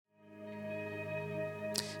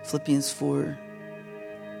Philippians 4,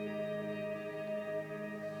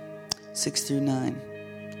 6 through 9.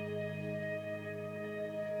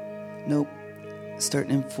 Nope.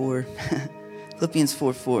 Starting in 4. Philippians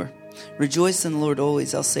 4:4. Rejoice in the Lord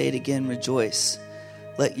always. I'll say it again, rejoice.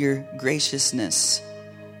 Let your graciousness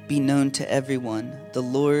be known to everyone. The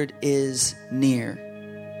Lord is near.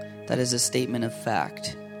 That is a statement of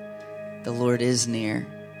fact. The Lord is near.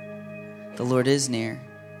 The Lord is near.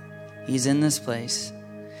 He's in this place.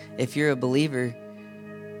 If you're a believer,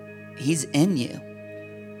 He's in you.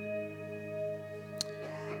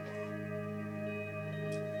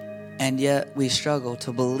 And yet we struggle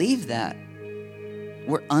to believe that.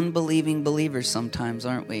 We're unbelieving believers sometimes,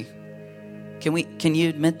 aren't we? Can you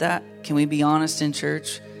admit that? Can we be honest in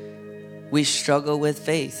church? We struggle with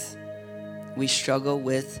faith. We struggle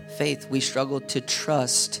with faith. We struggle to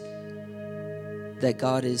trust that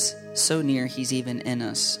God is so near, He's even in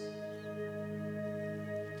us.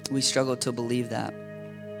 We struggle to believe that.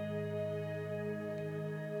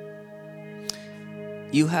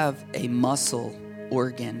 You have a muscle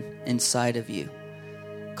organ inside of you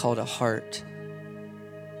called a heart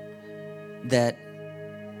that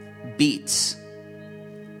beats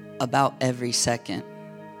about every second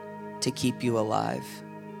to keep you alive.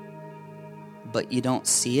 But you don't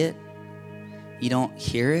see it. You don't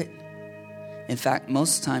hear it. In fact,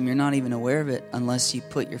 most of the time, you're not even aware of it unless you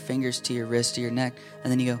put your fingers to your wrist or your neck, and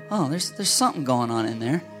then you go, oh, there's something going on in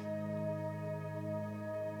there.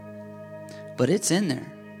 But it's in there.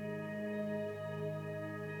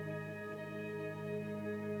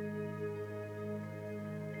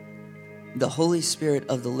 The Holy Spirit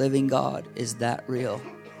of the living God is that real.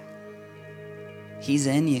 He's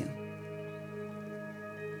in you.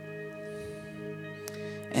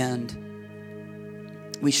 And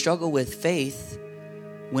we struggle with faith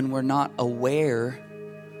when we're not aware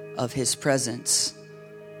of His presence.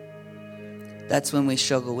 That's when we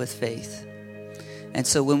struggle with faith. And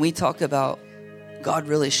so when we talk about God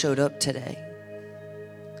really showed up today,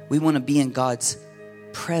 we want to be in God's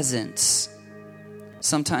presence.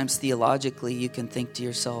 Sometimes theologically you can think to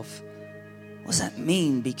yourself, what does that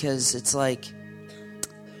mean? Because it's like,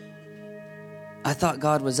 I thought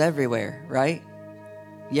God was everywhere, right?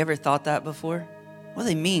 You ever thought that before? What do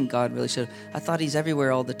they mean God really showed up? I thought He's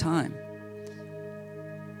everywhere all the time.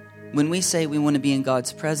 When we say we want to be in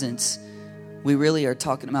God's presence, we really are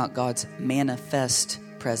talking about God's manifest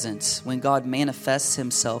presence. When God manifests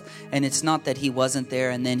Himself, and it's not that He wasn't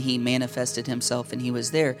there and then He manifested Himself and He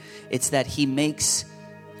was there. It's that He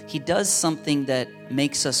does something that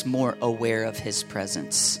makes us more aware of His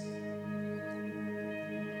presence.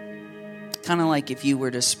 Kind of like if you were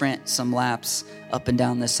to sprint some laps up and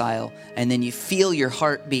down this aisle and then you feel your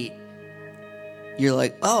heartbeat. You're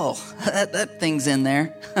like, oh, that thing's in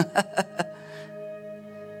there.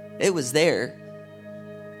 It was there.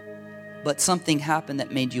 But something happened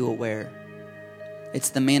that made you aware. It's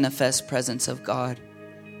the manifest presence of God.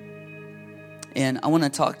 And I want to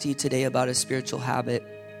talk to you today about a spiritual habit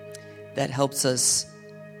that helps us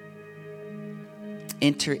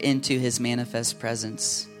enter into His manifest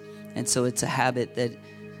presence. And so it's a habit that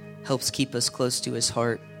helps keep us close to His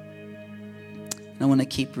heart. And I want to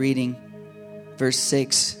keep reading verse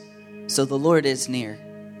 6. So the Lord is near.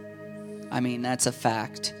 I mean, that's a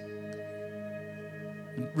fact.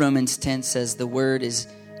 Romans 10 says the word is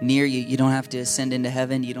near you. You don't have to ascend into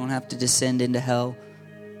heaven. You don't have to descend into hell.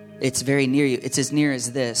 It's very near you. It's as near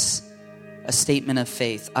as this, a statement of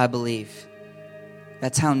faith, I believe.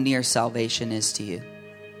 That's how near salvation is to you.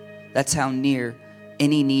 That's how near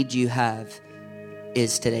any need you have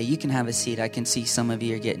is today. You can have a seat. I can see some of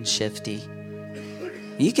you are getting shifty.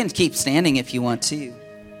 You can keep standing if you want to.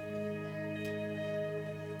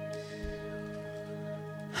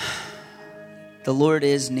 The Lord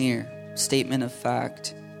is near. Statement of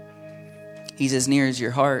fact. He's as near as your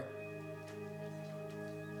heart.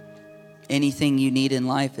 Anything you need in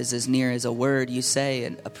life is as near as a word you say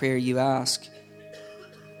and a prayer you ask.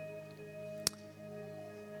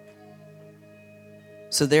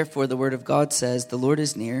 So therefore, the word of God says, the Lord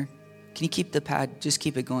is near. Can you keep the pad? Just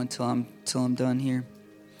keep it going till I'm done here.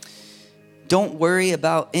 Don't worry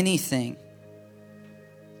about anything,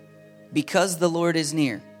 because the Lord is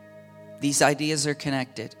near. These ideas are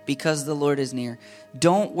connected. Because the Lord is near.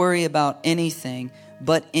 Don't worry about anything,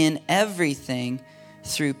 but in everything,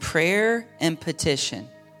 through prayer and petition.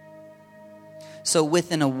 So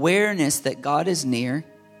with an awareness that God is near,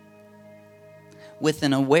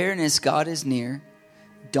 God is near,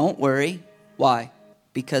 don't worry. Why?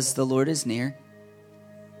 Because the Lord is near.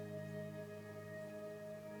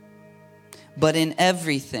 But in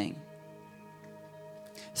everything,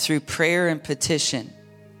 through prayer and petition,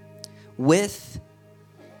 with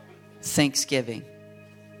thanksgiving.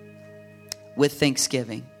 With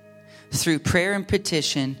thanksgiving. Through prayer and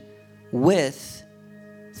petition with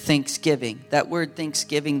thanksgiving. That word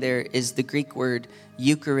thanksgiving there is the Greek word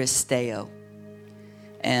Eucharisteo.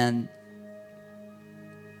 And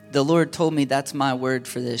the Lord told me that's my word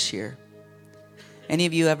for this year. Any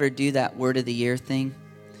of you ever do that word of the year thing?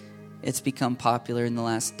 It's become popular in the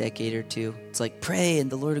last decade or two. It's like, pray and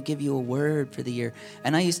the Lord will give you a word for the year.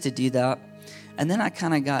 And I used to do that. And then I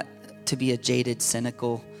kind of got to be a jaded,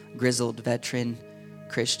 cynical, grizzled veteran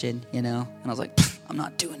Christian, you know? And I was like, I'm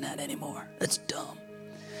not doing that anymore. That's dumb.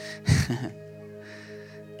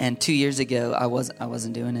 And 2 years ago, I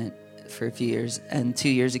wasn't doing it for a few years. And 2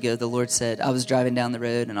 years ago, the Lord said, I was driving down the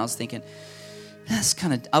road and I was thinking,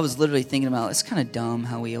 I was literally thinking about, it's kind of dumb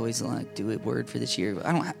how we always like do a word for this year.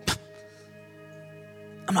 I'm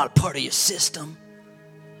not a part of your system.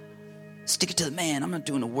 Stick it to the man. I'm not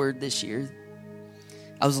doing a word this year.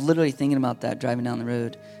 I was literally thinking about that driving down the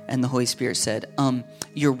road, and the Holy Spirit said,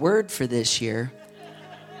 your word for this year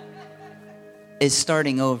is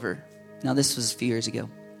starting over. Now, this was a few years ago.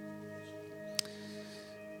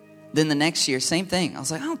 Then the next year, same thing. I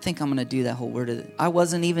was like, I don't think I'm going to do that whole word of it. I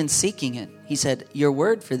wasn't even seeking it. He said, your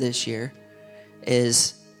word for this year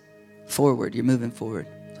is forward. You're moving forward.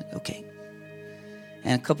 I was like, okay.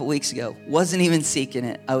 And a couple weeks ago, wasn't even seeking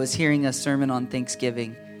it. I was hearing a sermon on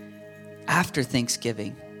Thanksgiving after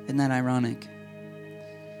Thanksgiving. Isn't that ironic?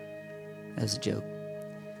 That was a joke.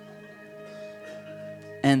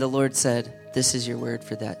 And the Lord said, this is your word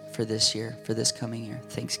for this year, for this coming year,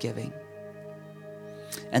 Thanksgiving.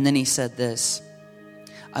 And then he said this,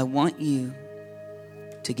 I want you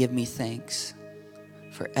to give me thanks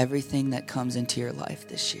for everything that comes into your life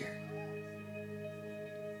this year.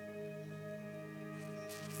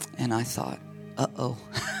 And I thought, uh-oh.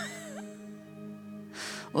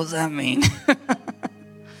 What does that mean?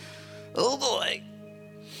 Oh boy.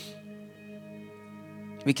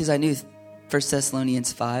 Because I knew 1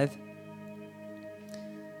 Thessalonians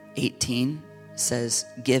 5:18 says,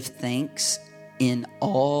 give thanks in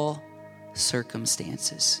all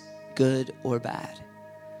circumstances, good or bad.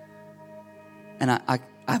 And I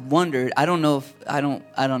wondered, I don't know if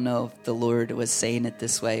the Lord was saying it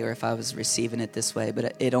this way or if I was receiving it this way,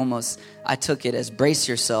 but I took it as brace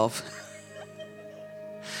yourself.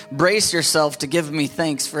 Brace yourself to give me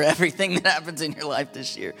thanks for everything that happens in your life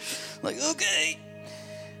this year. Like, okay.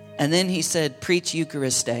 And then he said, preach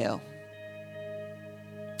Eucharisteo.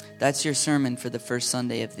 That's your sermon for the first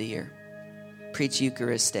Sunday of the year. Preach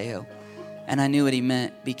Eucharisteo. And I knew what he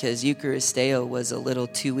meant because Eucharisteo was a little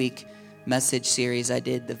 2-week message series I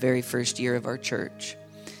did the very first year of our church.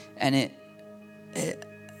 And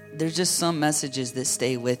there's just some messages that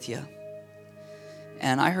stay with you.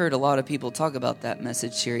 And I heard a lot of people talk about that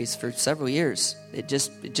message series for several years. It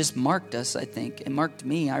just marked us, I think. It marked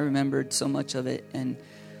me. I remembered so much of it. And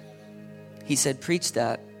he said, preach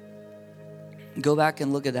that. Go back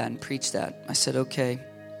and look at that and preach that. I said, okay.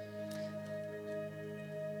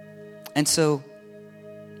 And so,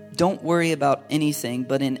 don't worry about anything,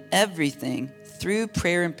 but in everything, through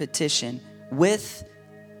prayer and petition, with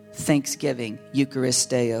thanksgiving,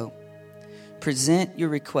 Eucharisteo, present your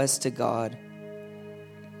requests to God.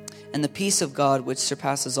 And the peace of God, which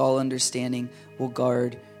surpasses all understanding, will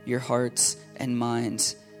guard your hearts and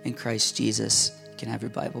minds in Christ Jesus. You can have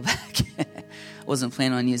your Bible back. I wasn't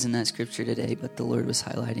planning on using that scripture today, but the Lord was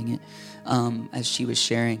highlighting it as she was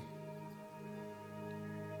sharing.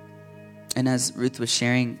 And as Ruth was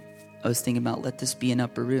sharing, I was thinking about, let this be an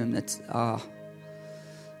upper room. This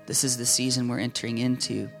is the season we're entering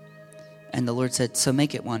into. And the Lord said, so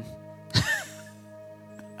make it one.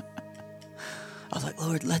 I was like,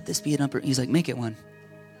 Lord, let this be an upper. He's like, make it one.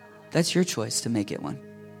 That's your choice to make it one.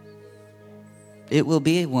 It will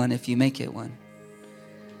be one if you make it one.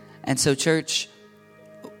 And so, church,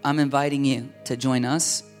 I'm inviting you to join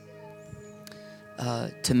us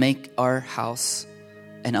to make our house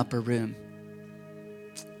an upper room.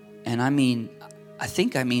 And I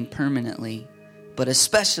think I mean permanently, but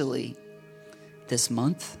especially this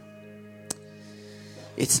month.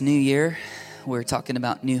 It's New Year. We're talking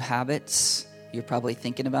about new habits. You're probably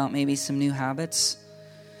thinking about maybe some new habits.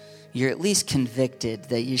 You're at least convicted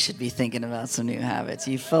that you should be thinking about some new habits.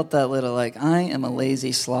 You felt that little like, I am a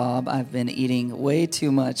lazy slob. I've been eating way too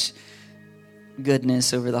much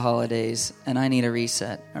goodness over the holidays, and I need a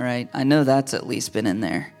reset, all right? I know that's at least been in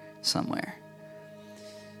there somewhere.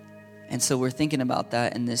 And so we're thinking about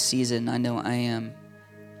that in this season. I know I am.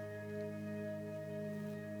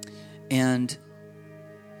 And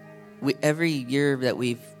every year that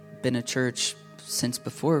we've been a church since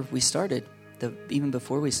before we started, even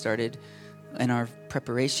before we started, in our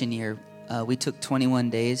preparation year, we took 21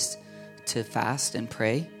 days to fast and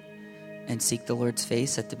pray and seek the Lord's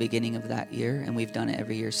face at the beginning of that year, and we've done it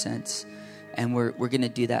every year since. And we're going to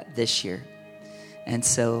do that this year. And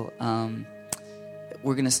so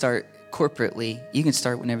we're going to start corporately. You can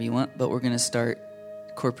start whenever you want, but we're going to start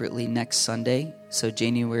corporately next Sunday. So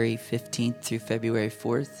January 15th through February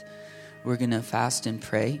 4th, we're going to fast and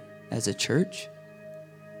pray as a church.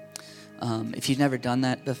 If you've never done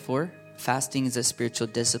that before, fasting is a spiritual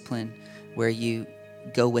discipline where you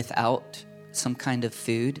go without some kind of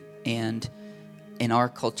food, and in our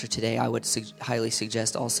culture today, I would highly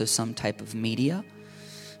suggest also some type of media,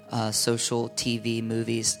 social, TV,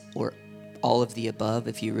 movies, or all of the above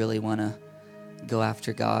if you really want to go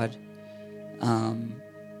after God.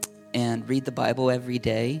 And read the Bible every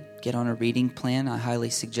day. Get on a reading plan. I highly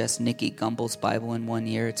suggest Nicky Gumbel's Bible in 1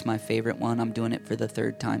 year. It's my favorite one. I'm doing it for the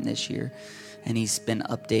 3rd time this year, and he's been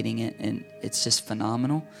updating it, and it's just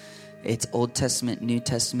phenomenal. It's Old Testament, New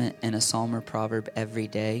Testament, and a psalm or proverb every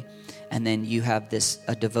day. And then you have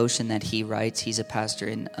a devotion that he writes. He's a pastor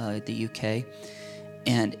in the UK,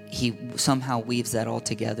 and he somehow weaves that all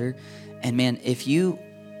together. And man, if you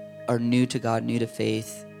are new to God, new to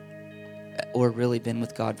faith, or really been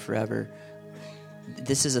with God forever,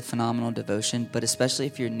 this is a phenomenal devotion. But especially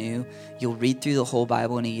if you're new, you'll read through the whole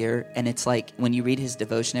Bible in a year, and it's like when you read his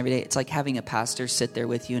devotion every day, it's like having a pastor sit there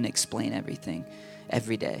with you and explain everything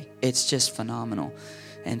every day. It's just phenomenal.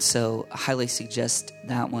 And so I highly suggest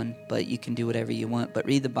that one, but you can do whatever you want. But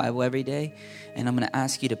read the Bible every day, and I'm going to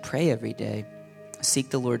ask you to pray every day. Seek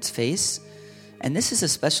the Lord's face. And this is a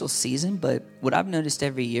special season, but what I've noticed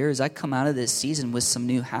every year is I come out of this season with some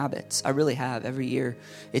new habits. I really have every year.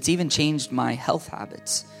 It's even changed my health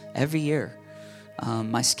habits every year,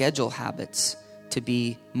 my schedule habits to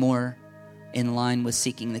be more in line with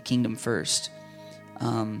seeking the kingdom first,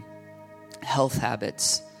 health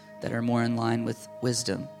habits that are more in line with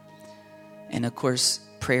wisdom, and of course,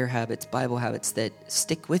 prayer habits, Bible habits that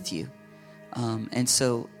stick with you. And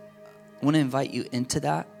so I want to invite you into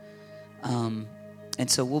that. And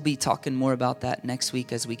so we'll be talking more about that next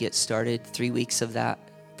week as we get started. 3 weeks of that,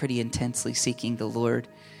 pretty intensely seeking the Lord.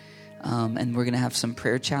 And we're going to have some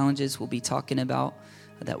prayer challenges we'll be talking about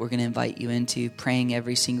that we're going to invite you into, praying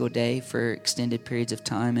every single day for extended periods of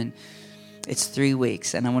time. And it's 3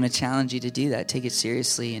 weeks, and I want to challenge you to do that. Take it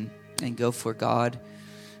seriously and go for God.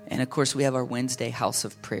 And, of course, we have our Wednesday House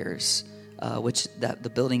of Prayers, which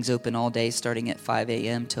the building's open all day starting at 5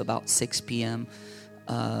 a.m. to about 6 p.m.,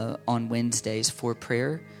 on Wednesdays for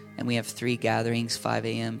prayer. And we have 3 gatherings, 5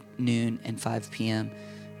 a.m., noon, and 5 p.m.,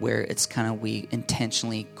 where it's kind of we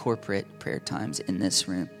intentionally corporate prayer times in this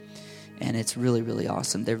room. And it's really, really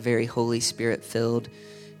awesome. They're very Holy Spirit filled,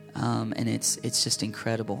 and it's just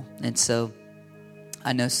incredible. And so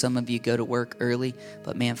I know some of you go to work early,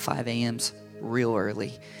 but man, 5 a.m.'s real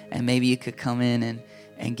early. And maybe you could come in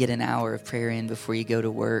and get an hour of prayer in before you go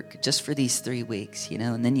to work just for these 3 weeks,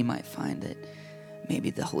 and then you might find that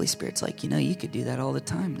maybe the Holy Spirit's like, you could do that all the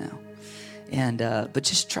time now. And but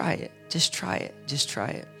just try it. Just try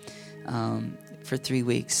it for 3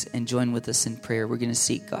 weeks and join with us in prayer. We're going to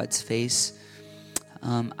seek God's face.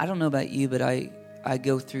 I don't know about you, but I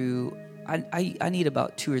go through, I need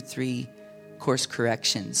about 2 or 3 course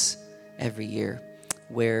corrections every year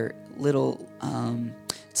where little,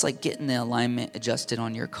 it's like getting the alignment adjusted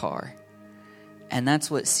on your car. And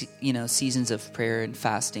that's what, seasons of prayer and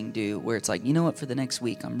fasting do, where it's like, for the next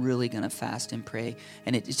week, I'm really going to fast and pray.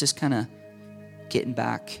 And it's just kind of getting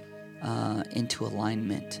back into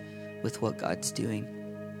alignment with what God's doing.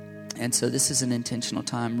 And so this is an intentional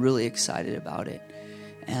time, really excited about it.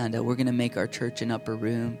 And we're going to make our church an upper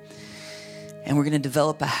room. And we're going to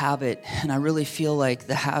develop a habit. And I really feel like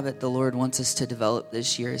the habit the Lord wants us to develop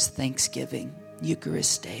this year is Thanksgiving,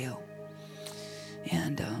 Eucharisteo.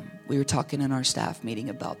 And we were talking in our staff meeting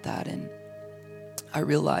about that, and I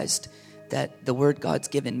realized that the word God's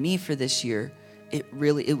given me for this year,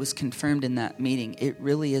 it was confirmed in that meeting. It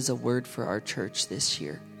really is a word for our church this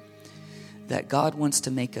year, that God wants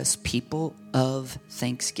to make us people of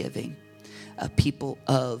thanksgiving, a people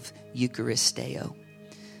of Eucharisteo.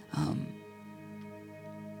 I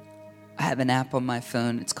have an app on my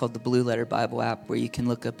phone. It's called the Blue Letter Bible app, where you can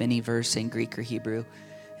look up any verse in Greek or Hebrew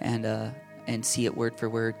and see it word for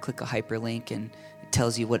word. Click a hyperlink, and it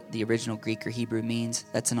tells you what the original Greek or Hebrew means.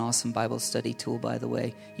 That's an awesome Bible study tool, by the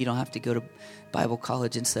way. You don't have to go to Bible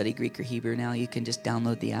college and study Greek or Hebrew now. You can just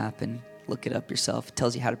download the app and look it up yourself. It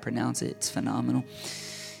tells you how to pronounce it. It's phenomenal.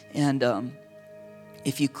 And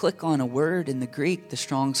if you click on a word in the Greek, the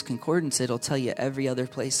Strong's Concordance, it'll tell you every other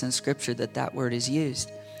place in Scripture that word is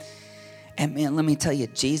used. And man, let me tell you,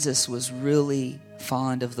 Jesus was really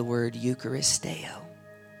fond of the word Eucharisteo.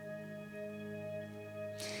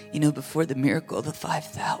 You know, before the miracle of the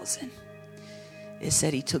 5,000, it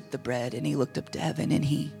said he took the bread and he looked up to heaven and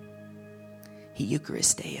he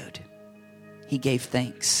Eucharisteoed. He gave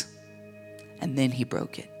thanks and then he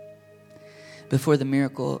broke it. Before the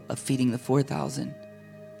miracle of feeding the 4,000,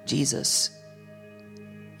 Jesus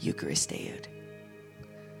Eucharisteoed.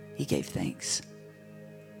 He gave thanks.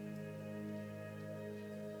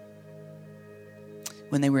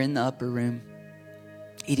 When they were in the upper room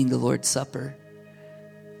eating the Lord's Supper,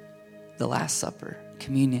 the Last Supper,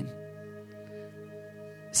 communion,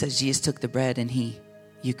 it says Jesus took the bread and he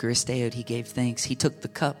Eucharisteoed, he gave thanks. He took the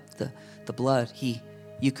cup, the blood, he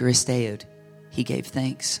Eucharisteoed, he gave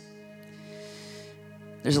thanks.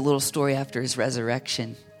 There's a little story after his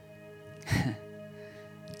resurrection.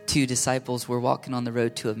 2 disciples were walking on the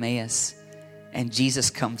road to Emmaus, and Jesus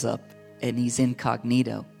comes up, and he's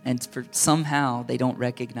incognito. And somehow they don't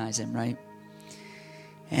recognize him, right?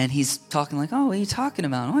 And he's talking like, oh, what are you talking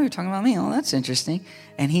about? Oh, you're talking about me. Oh, that's interesting.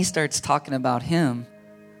 And he starts talking about him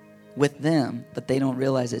with them, but they don't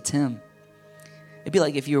realize it's him. It'd be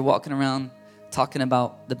like if you were walking around talking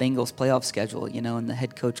about the Bengals playoff schedule, you know, and the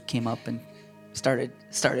head coach came up and started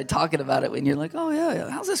talking about it when you're like, oh, yeah,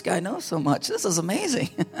 how's this guy know so much? This is amazing.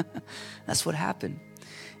 That's what happened.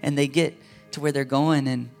 And they get to where they're going,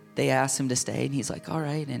 and they ask him to stay, and he's like, all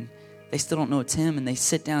right. And they still don't know it's him, and they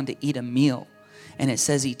sit down to eat a meal. And it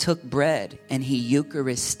says he took bread, and he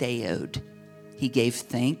Eucharisteoed. He gave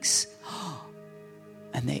thanks.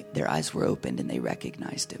 And their eyes were opened, and they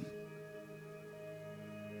recognized him.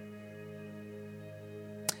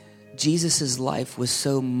 Jesus' life was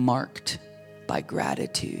so marked by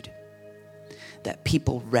gratitude that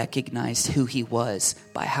people recognized who he was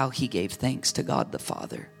by how he gave thanks to God the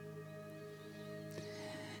Father.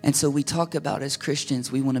 And so we talk about, as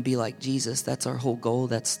Christians, we want to be like Jesus. That's our whole goal.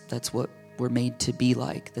 That's what we're made to be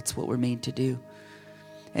like. That's what we're made to do.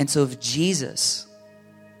 And so if Jesus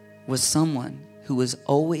was someone who was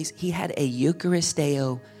always, he had a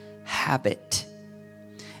Eucharisteo habit.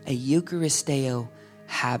 A Eucharisteo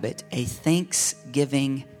habit. A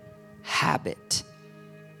thanksgiving habit.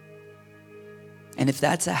 And if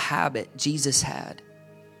that's a habit Jesus had,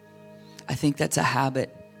 I think that's a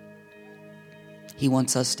habit he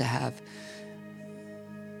wants us to have.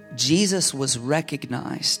 Jesus was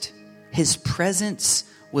recognized. His presence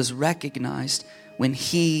was recognized when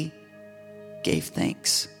he gave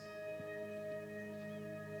thanks.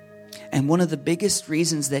 And one of the biggest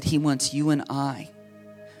reasons that he wants you and I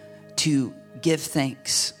to give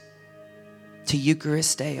thanks, to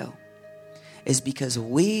Eucharisteo, is because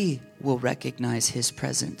we will recognize his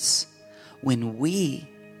presence when we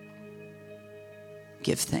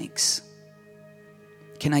give thanks.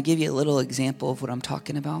 Can I give you a little example of what I'm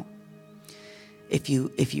talking about? If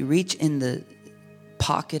you reach in the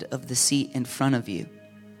pocket of the seat in front of you,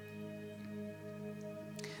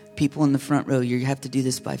 people in the front row, you have to do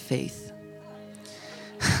this by faith.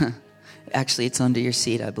 Actually, it's under your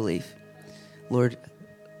seat, I believe. Lord,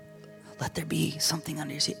 let there be something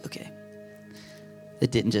under your seat. Okay.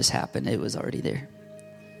 It didn't just happen. It was already there.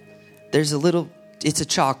 There's it's a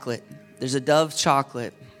chocolate. There's a Dove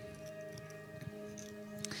chocolate.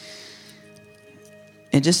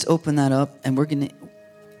 And just open that up, and we're gonna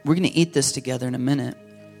eat this together in a minute.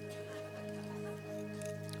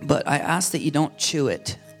 But I ask that you don't chew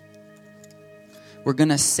it. We're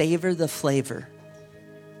gonna savor the flavor.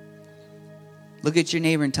 Look at your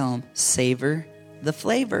neighbor and tell him, savor the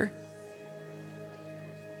flavor.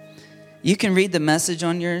 You can read the message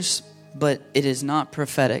on yours, but it is not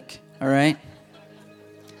prophetic, all right?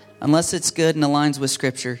 Unless it's good and aligns with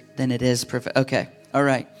Scripture, then it is prophetic. Okay, all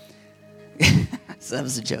right. So that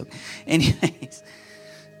was a joke. Anyways,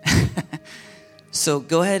 so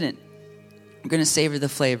go ahead and I'm going to savor the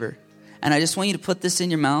flavor. And I just want you to put this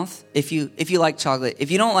in your mouth if you like chocolate.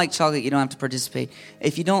 If you don't like chocolate, you don't have to participate.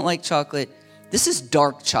 If you don't like chocolate, this is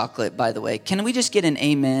dark chocolate, by the way. Can we just get an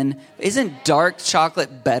amen? Isn't dark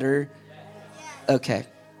chocolate better? Okay,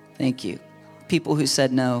 thank you. People who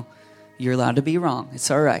said no, you're allowed to be wrong.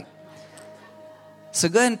 It's all right. So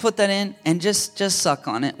go ahead and put that in and just suck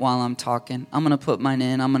on it while I'm talking. I'm going to put mine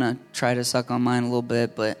in. I'm going to try to suck on mine a little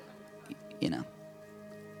bit, but, you know,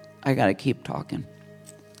 I got to keep talking.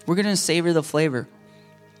 We're going to savor the flavor.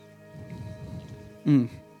 I'm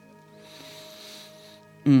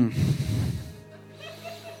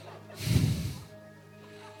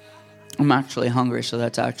actually hungry, so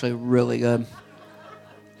that's actually really good.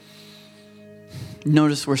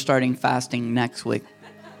 Notice we're starting fasting next week.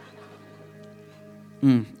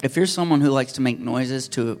 If you're someone who likes to make noises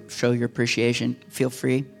to show your appreciation, feel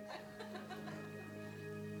free.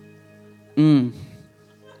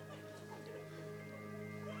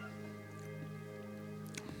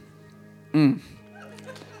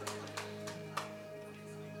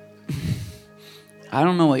 I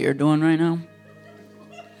don't know what you're doing right now,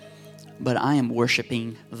 but I am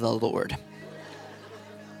worshiping the Lord.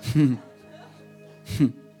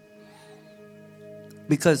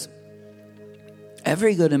 Because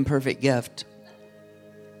every good and perfect gift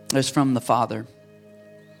is from the Father.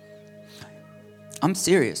 I'm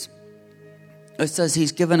serious. It says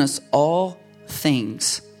he's given us all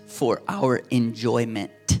things for our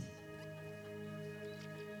enjoyment.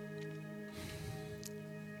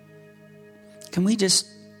 Can we just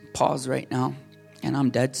pause right now? And I'm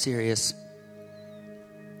dead serious.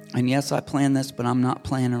 And yes, I planned this, but I'm not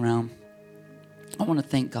playing around. I want to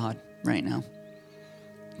thank God right now.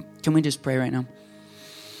 Can we just pray right now?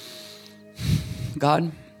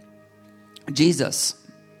 God, Jesus,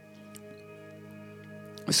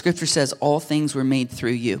 the scripture says all things were made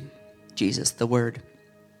through you, Jesus, the Word.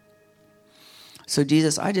 So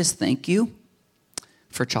Jesus, I just thank you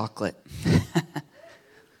for chocolate.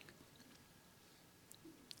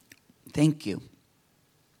 Thank you.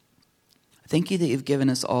 Thank you that you've given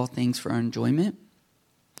us all things for our enjoyment.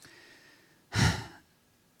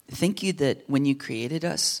 Thank you that when you created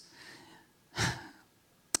us,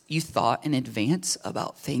 you thought in advance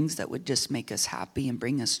about things that would just make us happy and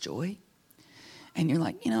bring us joy. And you're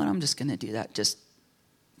like, you know what, I'm just going to do that just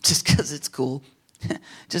because it's cool.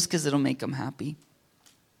 Just because it'll make them happy.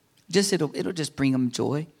 It'll just bring them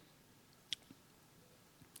joy.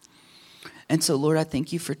 And so, Lord, I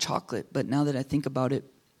thank you for chocolate. But now that I think about it,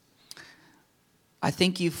 I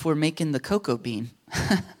thank you for making the cocoa bean.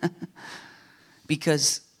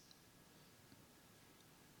 Because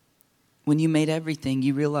when you made everything,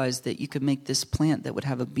 you realized that you could make this plant that would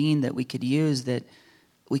have a bean that we could use, that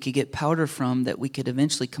we could get powder from, that we could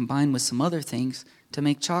eventually combine with some other things to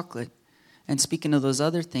make chocolate. And speaking of those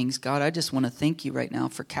other things, God, I just want to thank you right now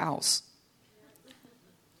for cows.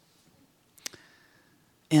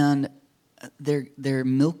 And their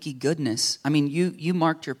milky goodness. I mean, you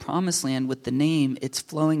marked your promised land with the name, it's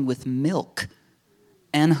flowing with milk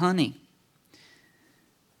and honey.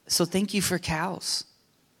 So thank you for cows.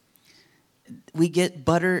 We get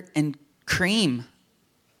butter and cream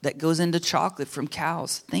that goes into chocolate from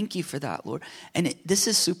cows. Thank you for that, Lord. And this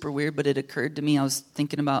is super weird, but it occurred to me, I was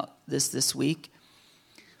thinking about this week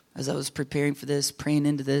as I was preparing for this, praying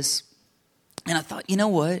into this. And I thought, you know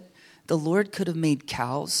what? The Lord could have made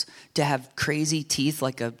cows to have crazy teeth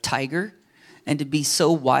like a tiger and to be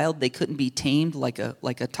so wild they couldn't be tamed like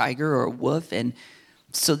a tiger or a wolf. And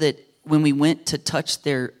so that when we went to touch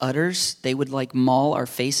their udders, they would like maul our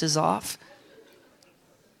faces off.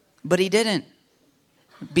 But he didn't,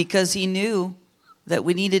 because he knew that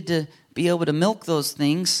we needed to be able to milk those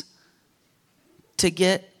things to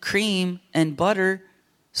get cream and butter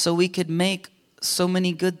so we could make so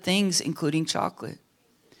many good things, including chocolate.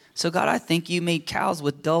 So God, I think you made cows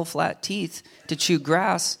with dull, flat teeth to chew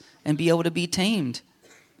grass and be able to be tamed.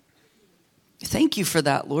 Thank you for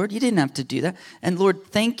that, Lord. You didn't have to do that. And Lord,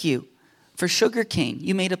 thank you for sugarcane.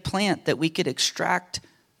 You made a plant that we could extract.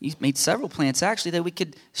 You made several plants, actually, that we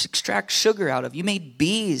could extract sugar out of. You made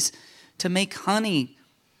bees to make honey,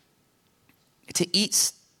 to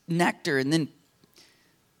eat nectar, and then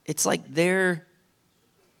it's like their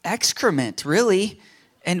excrement, really,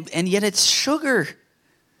 and yet it's sugar.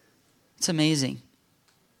 It's amazing.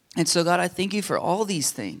 And so, God, I thank you for all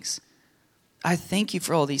these things. I thank you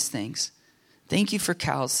for all these things. Thank you for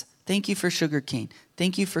cows. Thank you for sugarcane.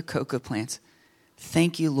 Thank you for cocoa plants.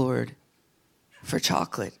 Thank you, Lord, for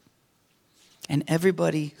chocolate. And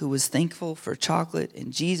everybody who was thankful for chocolate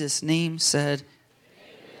in Jesus' name said,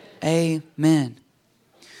 Amen. Amen.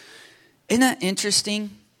 Isn't that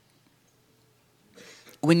interesting?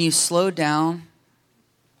 When you slow down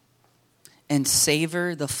and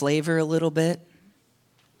savor the flavor a little bit.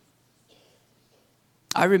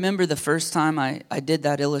 I remember the first time I did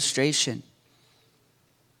that illustration,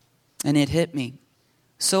 and it hit me.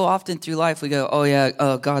 So often through life we go, oh yeah,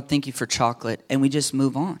 oh God, thank you for chocolate, and we just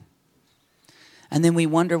move on. And then we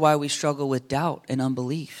wonder why we struggle with doubt and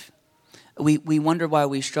unbelief. We wonder why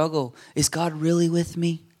we struggle. Is God really with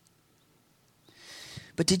me?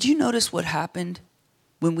 But did you notice what happened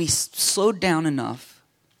when we slowed down enough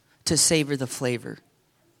to savor the flavor?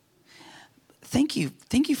 Thank you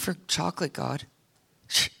for chocolate, God.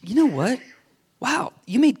 You know what? Wow,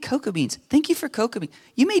 you made cocoa beans. Thank you for cocoa beans.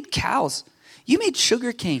 You made cows. You made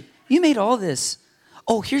sugar cane. You made all this.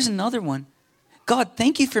 Oh, here's another one. God,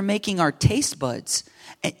 thank you for making our taste buds.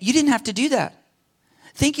 And you didn't have to do that.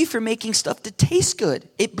 Thank you for making stuff to taste good.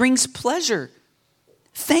 It brings pleasure.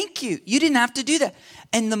 Thank you. You didn't have to do that.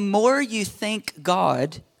 And the more you thank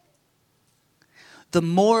God, the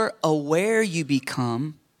more aware you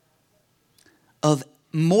become of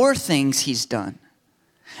more things he's done.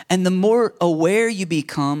 And the more aware you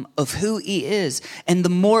become of who he is. And the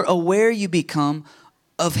more aware you become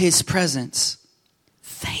of his presence.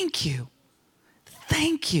 Thank you.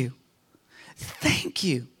 Thank you. Thank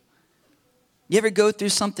you. You ever go through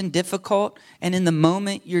something difficult and in the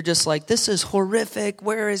moment you're just like, this is horrific.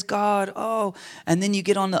 Where is God? Oh, and then you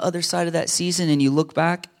get on the other side of that season and you look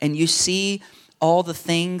back and you see all the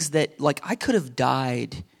things that, like, I could have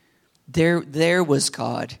died. There was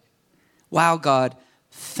God. Wow, God,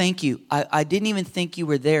 thank you. I didn't even think you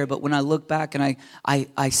were there, but when I look back and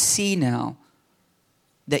I see now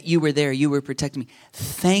that you were there, you were protecting me.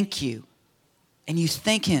 Thank you. And you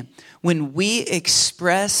thank him. When we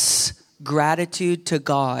express gratitude to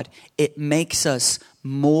God, it makes us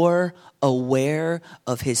more aware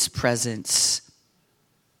of his presence.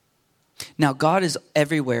 Now, God is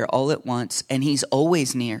everywhere all at once, and he's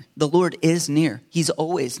always near. The Lord is near. He's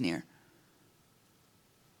always near.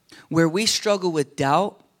 Where we struggle with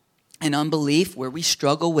doubt and unbelief, where we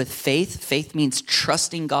struggle with faith, faith means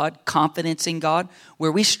trusting God, confidence in God.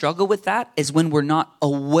 Where we struggle with that is when we're not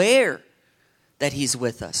aware that he's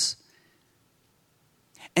with us.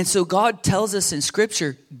 And so God tells us in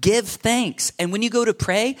Scripture, give thanks. And when you go to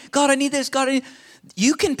pray, God, I need this, God, I need...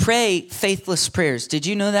 You can pray faithless prayers. Did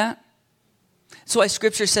you know that? That's why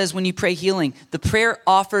Scripture says when you pray healing, the prayer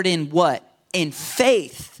offered in what? In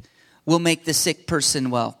faith will make the sick person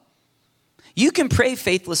well. You can pray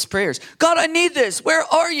faithless prayers. God, I need this. Where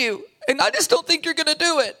are you? And I just don't think you're going to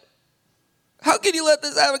do it. How can you let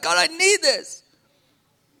this happen? God, I need this.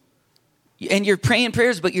 And you're praying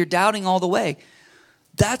prayers, but you're doubting all the way.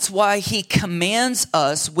 That's why he commands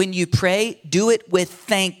us, when you pray, do it with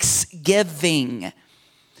thanksgiving.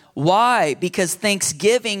 Why? Because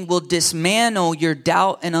thanksgiving will dismantle your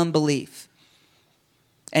doubt and unbelief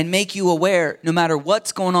and make you aware, no matter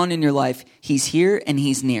what's going on in your life, he's here and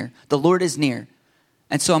he's near. The Lord is near.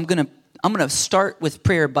 And so I'm going to start with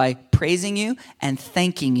prayer by praising you and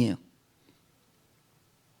thanking you.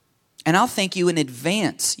 And I'll thank you in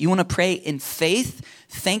advance. You want to pray in faith?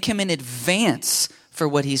 Thank him in advance for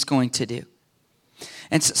what he's going to do.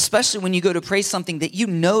 And especially when you go to pray something that you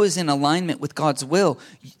know is in alignment with God's will,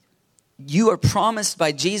 you are promised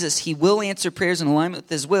by Jesus he will answer prayers in alignment with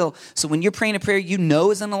his will. So when you're praying a prayer you know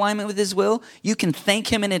is in alignment with his will, you can thank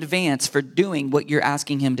him in advance for doing what you're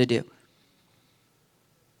asking him to do.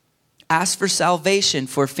 Ask for salvation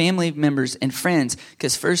for family members and friends,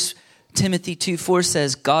 because 1 Timothy 2:4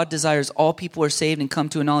 says, God desires all people are saved and come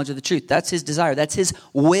to a knowledge of the truth. That's his desire. That's his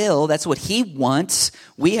will. That's what he wants.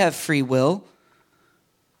 We have free will.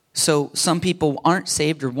 So some people aren't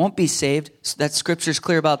saved or won't be saved. So that scripture's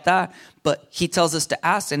clear about that. But he tells us to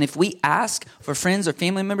ask. And if we ask for friends or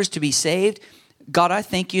family members to be saved, God, I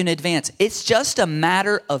thank you in advance. It's just a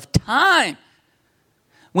matter of time.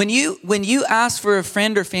 When you ask for a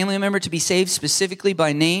friend or family member to be saved specifically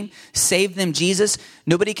by name, save them, Jesus.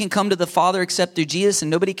 Nobody can come to the Father except through Jesus, and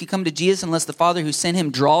nobody can come to Jesus unless the Father who sent him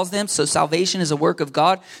draws them. So salvation is a work of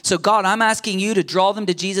God. So God, I'm asking you to draw them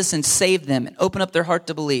to Jesus and save them and open up their heart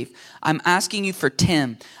to believe. I'm asking you for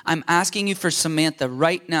Tim. I'm asking you for Samantha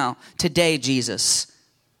right now, today, Jesus.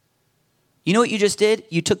 You know what you just did?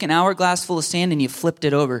 You took an hourglass full of sand and you flipped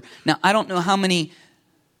it over. Now, I don't know how many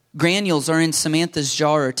granules are in Samantha's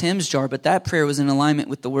jar or Tim's jar, but that prayer was in alignment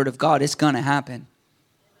with the word of God. It's going to happen.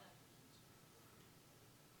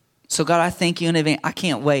 So God, I thank you in advance. I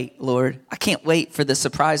can't wait, Lord. I can't wait for the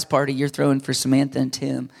surprise party you're throwing for Samantha and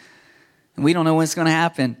Tim. And we don't know when it's going to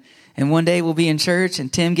happen. And one day we'll be in church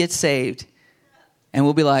and Tim gets saved. And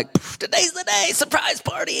we'll be like, today's the day, surprise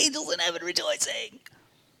party, angels in heaven rejoicing.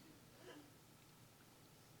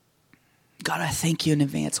 God, I thank you in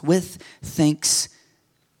advance with thanksgiving.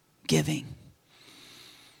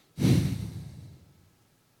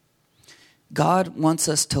 God wants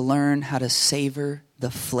us to learn how to savor the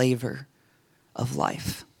flavor of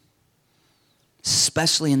life,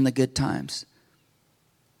 especially in the good times.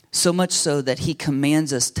 So much so that he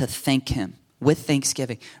commands us to thank him with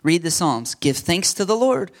thanksgiving. Read the Psalms. Give thanks to the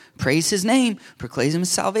Lord. Praise his name. Proclaim his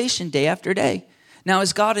salvation day after day. Now,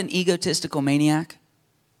 is God an egotistical maniac?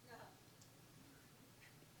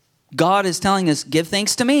 God is telling us, give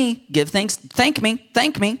thanks to me, give thanks, thank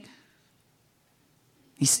me.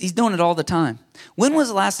 He's doing it all the time. When was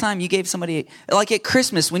the last time you gave somebody, like at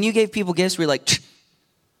Christmas, when you gave people gifts, we were like,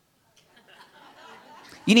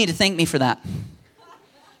 you need to thank me for that.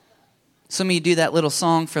 Some of you do that little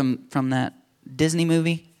song from that Disney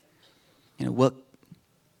movie. You know, what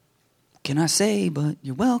can I say but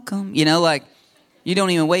you're welcome? You know, like, you don't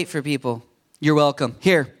even wait for people. You're welcome.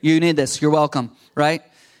 Here, you need this. You're welcome, right?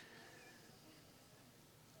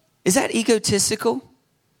 Is that egotistical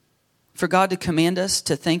for God to command us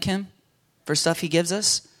to thank him for stuff he gives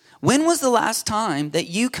us? When was the last time that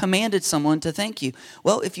you commanded someone to thank you?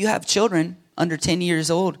 Well, if you have children under 10 years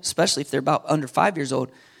old, especially if they're about under 5 years old,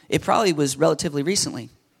 it probably was relatively recently.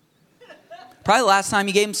 Probably the last time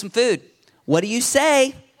you gave them some food. What do you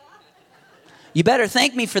say? You better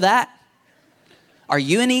thank me for that. Are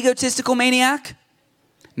you an egotistical maniac?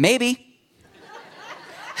 Maybe.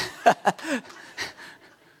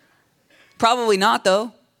 Probably not,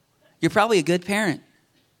 though. You're probably a good parent.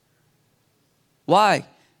 Why?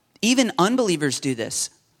 Even unbelievers do this.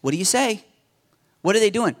 What do you say? What are they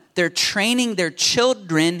doing? They're training their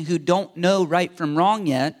children who don't know right from wrong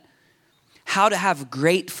yet how to have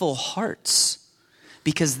grateful hearts.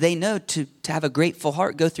 Because they know to have a grateful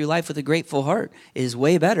heart, go through life with a grateful heart is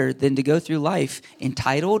way better than to go through life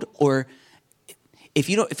entitled, or if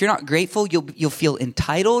you're not grateful, you'll feel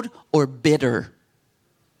entitled or bitter.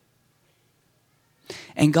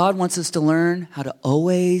 And God wants us to learn how to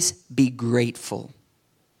always be grateful.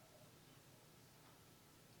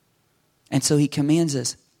 And so he commands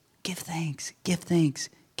us, give thanks, give thanks,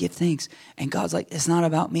 give thanks. And God's like, it's not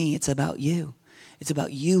about me, it's about you. It's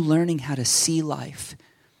about you learning how to see life.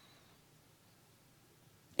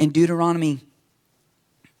 In Deuteronomy,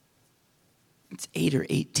 it's 8 or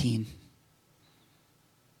 18.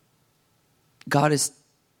 God is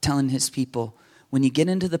telling his people, when you get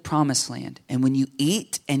into the promised land and when you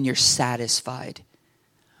eat and you're satisfied,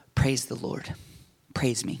 praise the Lord.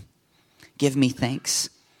 Praise me. Give me thanks.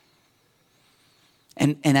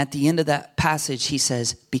 And at the end of that passage, he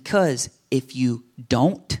says, because if you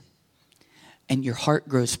don't, and your heart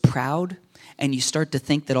grows proud, and you start to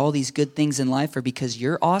think that all these good things in life are because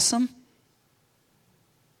you're awesome,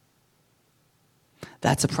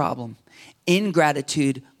 that's a problem.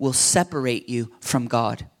 Ingratitude will separate you from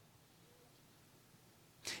God.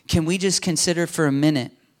 Can we just consider for a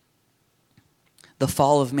minute the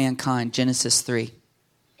fall of mankind, Genesis 3?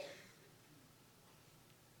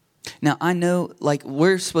 Now, I know, like,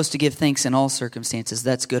 we're supposed to give thanks in all circumstances.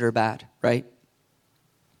 That's good or bad, right?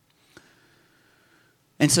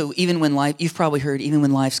 And so even when life, you've probably heard, even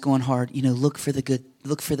when life's going hard, you know, look for the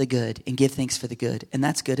good and give thanks for the good. And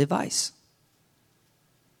that's good advice.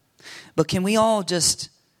 But can we all just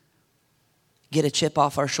get a chip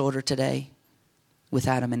off our shoulder today with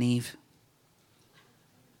Adam and Eve?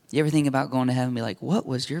 You ever think about going to heaven and be like, what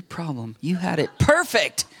was your problem? You had it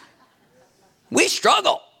perfect. We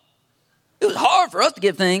struggle. It was hard for us to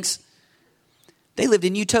give thanks. They lived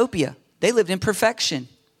in utopia. They lived in perfection.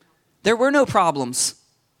 There were no problems.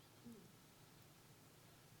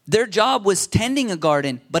 Their job was tending a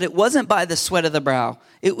garden, but it wasn't by the sweat of the brow.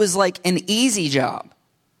 It was like an easy job.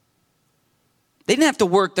 They didn't have to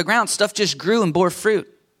work the ground. Stuff just grew and bore fruit.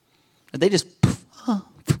 They just,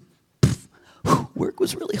 work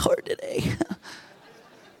was really hard today.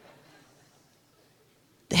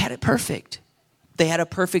 They had it perfect. They had a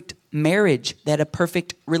perfect marriage. They had a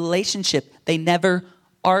perfect relationship. They never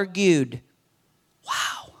argued.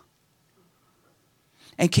 Wow.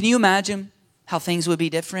 And can you imagine how things would be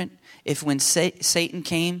different if when Satan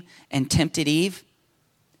came and tempted Eve,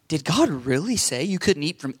 did God really say you couldn't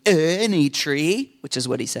eat from any tree? Which is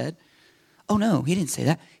what he said. Oh no, he didn't say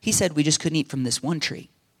that. He said we just couldn't eat from this one tree.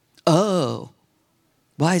 Oh,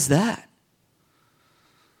 why is that?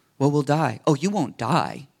 Well, we'll die. Oh, you won't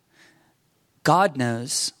die. God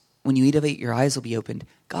knows when you eat of it, your eyes will be opened.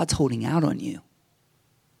 God's holding out on you.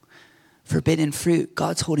 Forbidden fruit,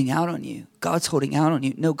 God's holding out on you. God's holding out on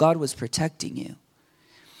you. No, God was protecting you.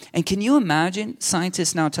 And can you imagine,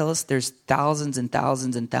 scientists now tell us there's thousands and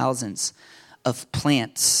thousands and thousands of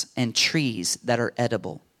plants and trees that are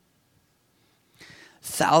edible.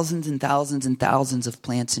 Thousands and thousands and thousands of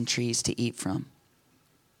plants and trees to eat from.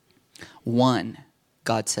 One,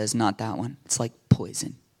 God says, not that one. It's like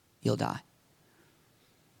poison. You'll die.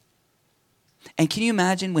 And can you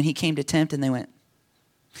imagine when he came to tempt and they went,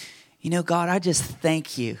 you know, God, I just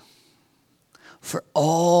thank you for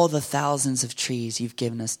all the thousands of trees you've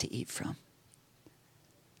given us to eat from.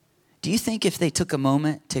 Do you think if they took a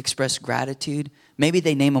moment to express gratitude, maybe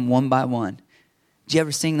they name them one by one? Did you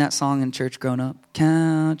ever sing that song in church growing up?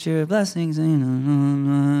 Count your blessings one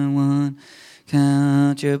by one.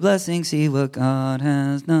 Count your blessings, see what God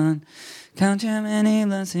has done. Count your many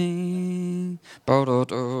blessings.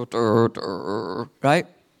 Right?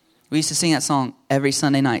 We used to sing that song every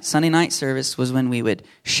Sunday night. Sunday night service was when we would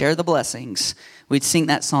share the blessings. We'd sing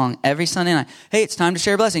that song every Sunday night. Hey, it's time to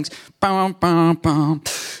share blessings. Bum, bum, bum.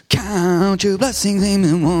 Count your blessings, name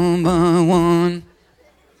them one by one.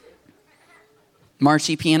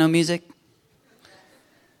 Marshy piano music.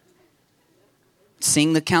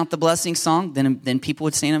 Sing the Count the Blessings song. Then people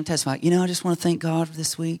would stand up and testify. I just want to thank God for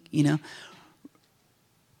this week.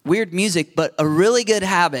 Weird music, but a really good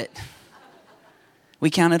habit. We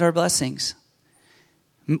counted our blessings.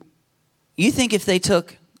 You think if they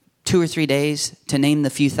took 2 or 3 days to name the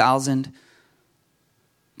few thousand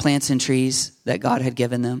plants and trees that God had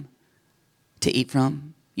given them to eat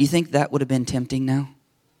from, you think that would have been tempting now?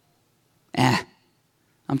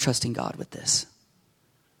 I'm trusting God with this.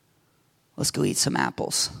 Let's go eat some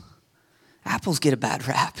apples. Apples get a bad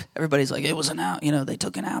rap. Everybody's like, it was an apple. They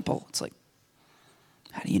took an apple. It's like,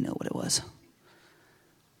 how do you know what it was?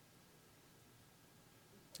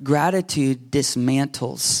 Gratitude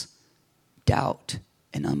dismantles doubt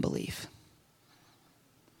and unbelief.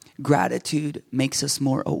 Gratitude makes us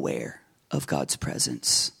more aware of God's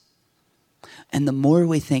presence. And the more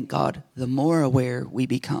we thank God, the more aware we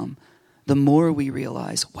become. The more we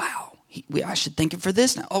realize, wow, I should thank him for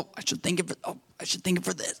this now. I should thank him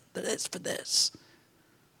for this.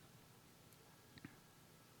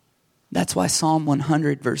 That's why Psalm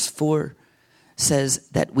 100 verse 4 says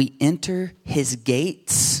that we enter his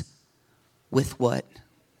gates with what?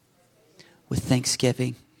 With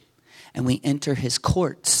thanksgiving. And we enter his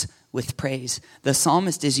courts with praise. The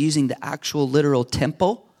psalmist is using the actual literal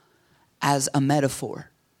temple as a metaphor.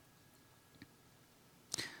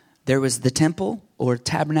 There was the temple or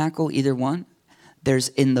tabernacle, either one. There's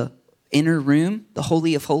in the inner room, the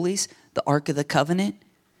Holy of Holies, the Ark of the Covenant,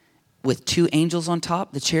 with 2 angels on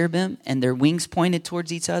top, the cherubim, and their wings pointed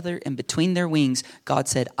towards each other. And between their wings, God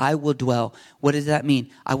said, I will dwell. What does that mean?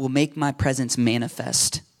 I will make my presence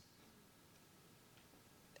manifest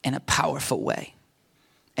in a powerful way,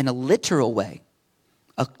 in a literal way.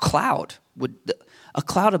 A cloud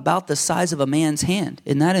about the size of a man's hand.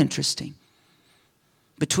 Isn't that interesting?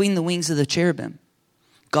 Between the wings of the cherubim,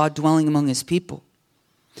 God dwelling among his people.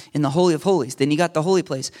 In the Holy of Holies. Then you got the holy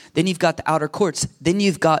place. Then you've got the outer courts. Then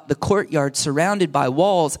you've got the courtyard surrounded by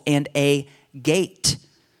walls and a gate.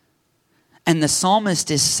 And the psalmist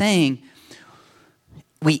is saying,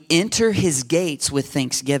 we enter his gates with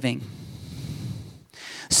thanksgiving.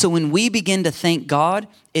 So when we begin to thank God,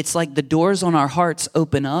 it's like the doors on our hearts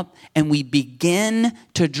open up and we begin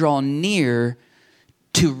to draw near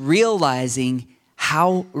to realizing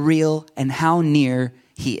how real and how near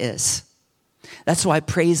he is. That's why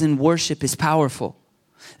praise and worship is powerful.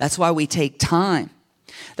 That's why we take time.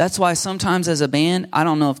 That's why sometimes as a band, I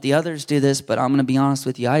don't know if the others do this, but I'm going to be honest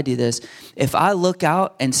with you, I do this. If I look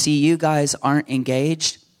out and see you guys aren't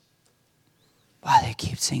engaged, why they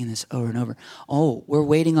keep singing this over and over. Oh, we're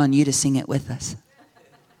waiting on you to sing it with us.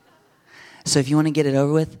 So if you want to get it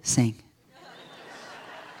over with, sing.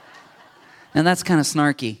 Now that's kind of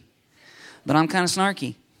snarky, but I'm kind of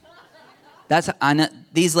snarky. I know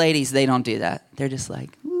these ladies, they don't do that. They're just like,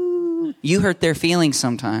 ooh. You hurt their feelings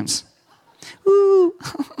sometimes. Ooh.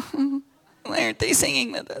 Why aren't they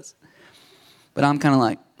singing with us? But I'm kind of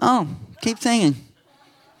like, oh, keep singing.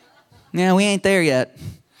 Yeah, we ain't there yet.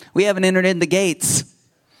 We haven't entered in the gates.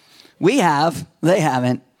 We have. They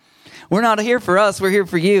haven't. We're not here for us. We're here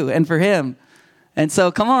for you and for him. And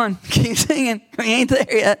so come on, keep singing. We ain't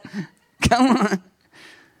there yet. Come on.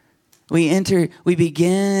 We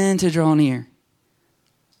begin to draw near.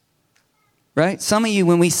 Right? Some of you,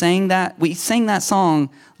 when we sang that song,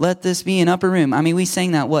 Let This Be an Upper Room. I mean, we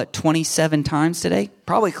sang that, 27 times today?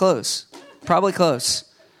 Probably close.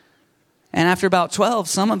 And after about 12,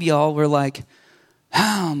 some of y'all were like,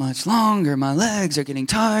 how much longer? My legs are getting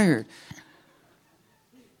tired.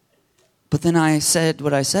 But then I said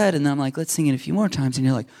what I said, and then I'm like, let's sing it a few more times. And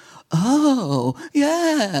you're like, oh,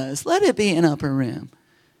 yes, let it be an upper room.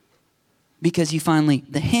 Because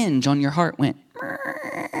the hinge on your heart went,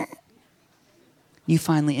 you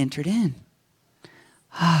finally entered in.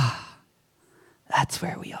 That's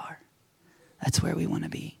where we are. That's where we want to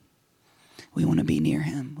be. We want to be near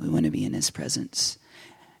him. We want to be in his presence.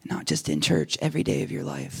 Not just in church, every day of your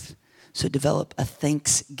life. So develop a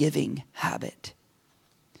thanksgiving habit.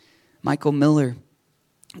 Michael Miller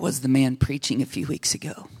was the man preaching a few weeks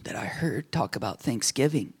ago that I heard talk about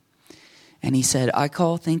Thanksgiving. And he said, I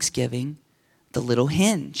call Thanksgiving the little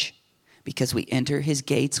hinge because we enter his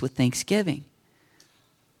gates with thanksgiving.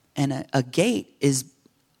 And a gate is,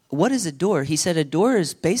 what is a door? He said a door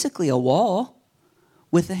is basically a wall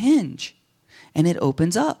with a hinge. And it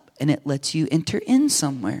opens up and it lets you enter in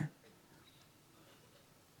somewhere.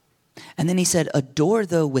 And then he said, a door,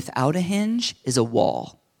 though, without a hinge is a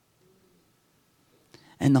wall.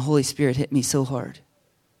 And the Holy Spirit hit me so hard.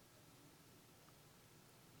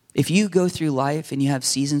 If you go through life and you have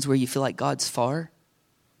seasons where you feel like God's far,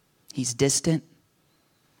 he's distant,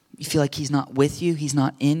 you feel like he's not with you, he's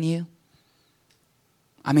not in you.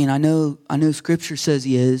 I mean, I know Scripture says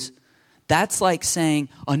he is. That's like saying,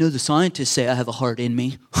 I know the scientists say I have a heart in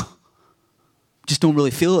me. Just don't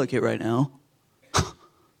really feel like it right now. Well,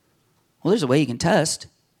 there's a way you can test.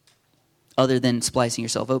 Other than splicing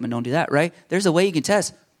yourself open, don't do that, right? There's a way you can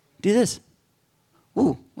test. Do this.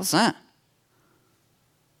 Ooh, what's that?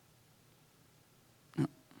 Oh,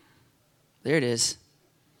 there it is.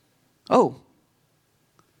 Oh,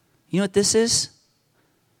 you know what this is?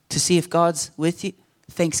 To see if God's with you?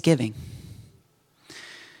 Thanksgiving.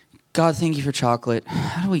 God, thank you for chocolate.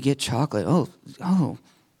 How do we get chocolate?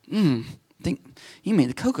 Think you made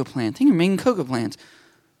the cocoa plant. Thank you for making cocoa plants.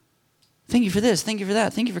 Thank you for this. Thank you for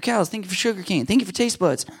that. Thank you for cows. Thank you for sugar cane. Thank you for taste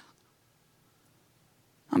buds.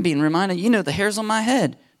 I'm being reminded, the hairs on my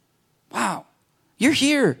head. Wow. You're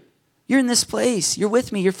here. You're in this place. You're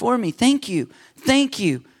with me. You're for me. Thank you. Thank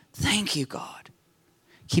you. Thank you, God.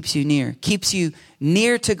 Keeps you near. Keeps you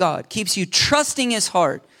near to God. Keeps you trusting his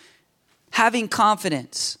heart. Having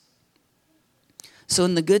confidence. So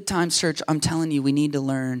in the good times, church, I'm telling you, we need to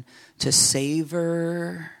learn to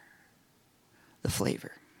savor the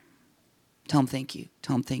flavor. Tell him thank you.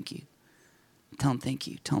 Tell him thank you. Tell him thank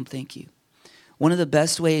you. Tell him thank you. One of the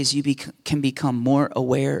best ways you can become more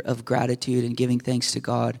aware of gratitude and giving thanks to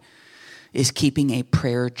God is keeping a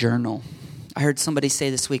prayer journal. I heard somebody say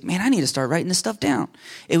this week, man, I need to start writing this stuff down.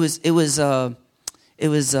 It was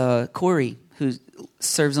Corey, who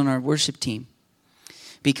serves on our worship team,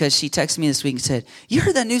 because she texted me this week and said, you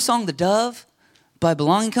heard that new song, The Dove, by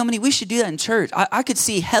Belonging Company? We should do that in church. I could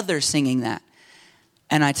see Heather singing that.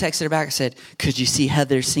 And I texted her back and said, could you see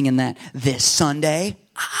Heather singing that this Sunday?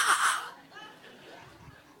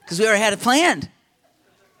 Because we already had it planned.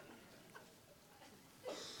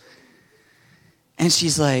 And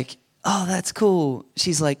she's like, oh, that's cool.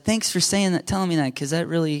 She's like, thanks for saying that, telling me that, because that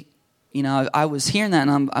really, I was hearing that,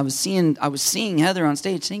 and I was seeing Heather on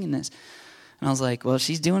stage singing this. And I was like, well,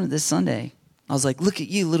 she's doing it this Sunday. I was like, look at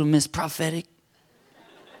you, little Miss Prophetic.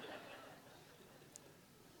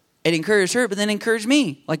 It encouraged her, but then encouraged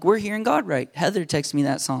me. Like, we're hearing God right. Heather texted me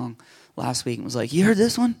that song last week and was like, you heard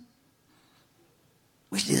this one?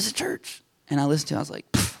 We should do this at church. And I listened to it. I was like,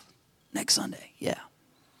 next Sunday, yeah.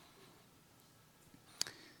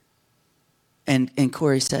 And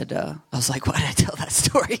Corey said, I was like, why did I tell that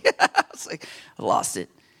story? I was like, I lost it.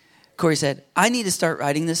 Corey said, I need to start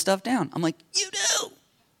writing this stuff down. I'm like, you do.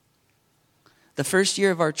 The first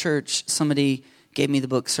year of our church, somebody gave me the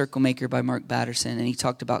book Circle Maker by Mark Batterson, and he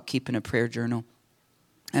talked about keeping a prayer journal.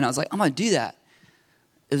 And I was like, I'm going to do that.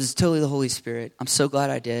 It was totally the Holy Spirit. I'm so glad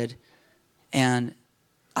I did. And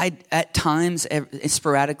I, at times,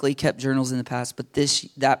 sporadically kept journals in the past, but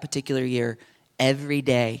that particular year, every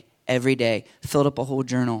day, filled up a whole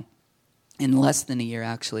journal in less than a year,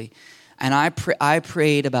 actually. And I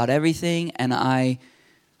prayed about everything, and I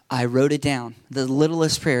wrote it down. The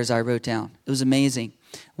littlest prayers I wrote down. It was amazing.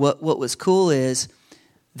 What was cool is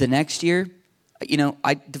the next year,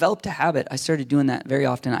 I developed a habit. I started doing that very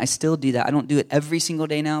often. I still do that. I don't do it every single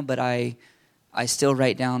day now, but I still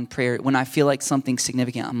write down prayer. When I feel like something's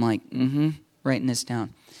significant, I'm like, writing this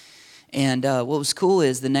down. And what was cool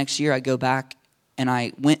is the next year I go back and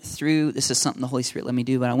I went through, this is something the Holy Spirit let me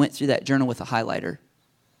do, but I went through that journal with a highlighter.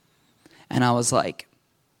 And I was like,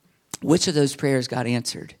 which of those prayers got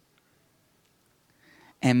answered?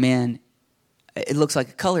 And man, it looks like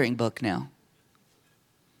a coloring book now.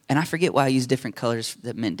 And I forget why I use different colors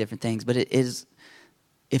that meant different things, but it is,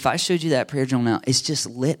 if I showed you that prayer journal now, it's just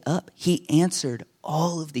lit up. He answered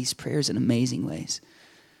all of these prayers in amazing ways.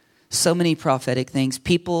 So many prophetic things.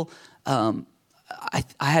 People, I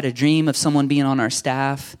had a dream of someone being on our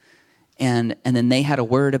staff, and then they had a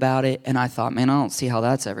word about it, and I thought, man, I don't see how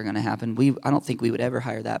that's ever going to happen. I don't think we would ever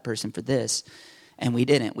hire that person for this. And we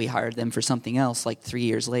didn't. We hired them for something else like 3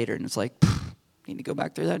 years later, and it's like, need to go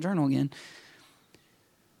back through that journal again.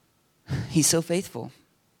 He's so faithful.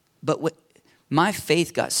 But my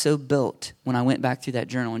faith got so built when I went back through that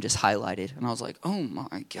journal and just highlighted. And I was like, oh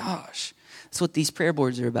my gosh. That's what these prayer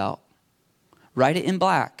boards are about. Write it in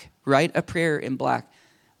black. Write a prayer in black.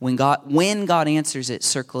 When God answers it,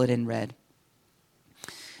 circle it in red.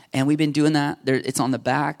 And we've been doing that. It's on the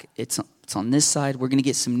back. It's on this side. We're going to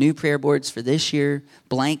get some new prayer boards for this year.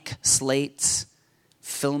 Blank slates.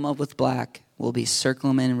 Fill them up with black. We'll be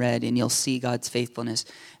circling them in red, and you'll see God's faithfulness.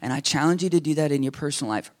 And I challenge you to do that in your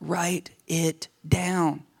personal life. Write it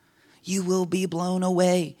down. You will be blown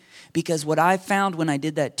away. Because what I found when I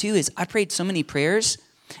did that too is I prayed so many prayers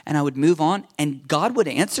and I would move on and God would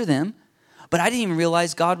answer them. But I didn't even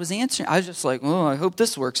realize God was answering. I was just like, oh, I hope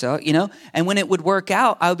this works out, you know? And when it would work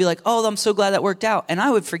out, I would be like, oh, I'm so glad that worked out. And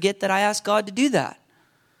I would forget that I asked God to do that.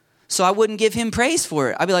 So I wouldn't give him praise for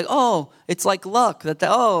it. I'd be like, oh, it's like luck.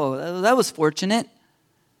 That was fortunate.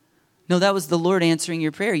 No, that was the Lord answering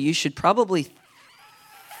your prayer. You should probably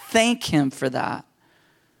thank him for that.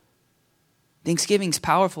 Thanksgiving's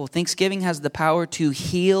powerful. Thanksgiving has the power to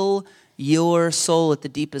heal your soul at the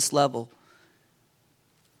deepest level.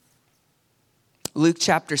 Luke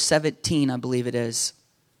chapter 17, I believe it is.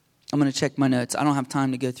 I'm going to check my notes. I don't have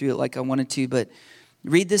time to go through it like I wanted to, but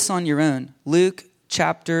read this on your own. Luke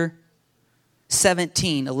chapter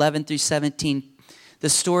 17, 11 through 17. The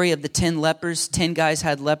story of the 10 lepers. 10 guys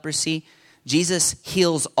had leprosy. Jesus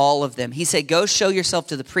heals all of them. He said, go show yourself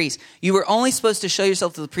to the priest. You were only supposed to show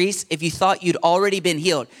yourself to the priest if you thought you'd already been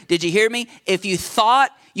healed. Did you hear me? If you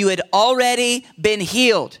thought you had already been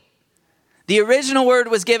healed. The original word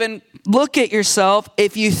was given, look at yourself.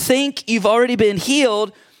 If you think you've already been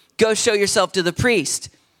healed, go show yourself to the priest.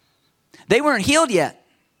 They weren't healed yet.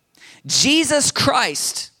 Jesus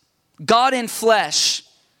Christ, God in flesh,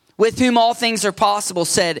 with whom all things are possible,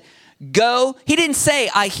 said, go. He didn't say,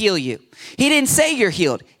 I heal you. He didn't say you're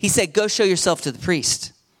healed. He said, go show yourself to the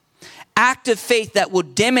priest. Act of faith that will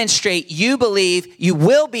demonstrate you believe you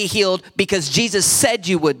will be healed because Jesus said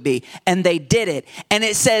you would be. And they did it. And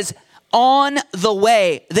it says, on the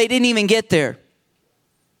way, they didn't even get there.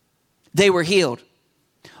 They were healed.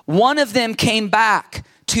 One of them came back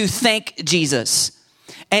to thank Jesus.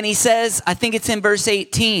 And he says, I think it's in verse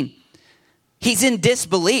 18, he's in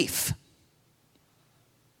disbelief.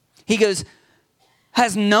 He goes,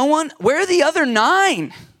 has no one, where are the other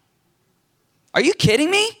 9? Are you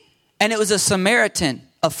kidding me? And it was a Samaritan,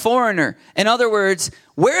 a foreigner. In other words,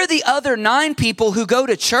 where are the other 9 people who go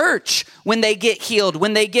to church when they get healed,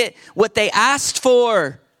 when they get what they asked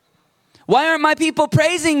for? Why aren't my people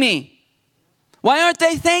praising me? Why aren't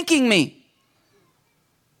they thanking me?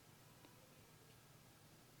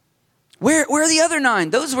 Where are the other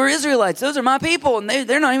 9? Those were Israelites. Those are my people. And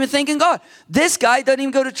they're not even thanking God. This guy doesn't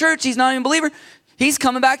even go to church. He's not even a believer. He's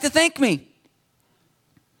coming back to thank me.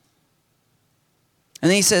 And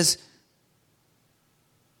then he says,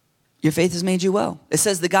 your faith has made you well. It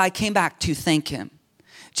says the guy came back to thank him.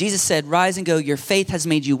 Jesus said, rise and go. Your faith has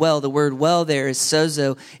made you well. The word well there is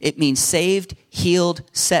sozo. It means saved, healed,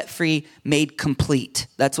 set free, made complete.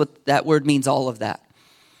 That's what that word means, all of that.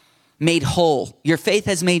 Made whole. Your faith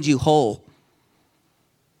has made you whole.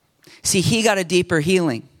 See, he got a deeper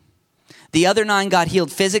healing. The other 9 got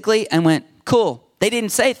healed physically and went, cool. They didn't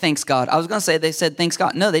say thanks God. I was going to say they said thanks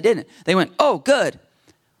God. No, they didn't. They went, oh, good.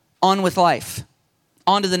 On with life.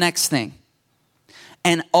 On to the next thing.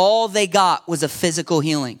 And all they got was a physical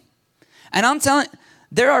healing. And I'm telling you,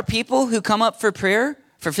 there are people who come up for prayer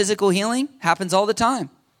for physical healing. Happens all the time.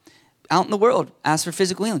 Out in the world, ask for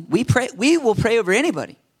physical healing. We will pray over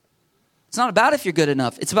anybody. It's not about if you're good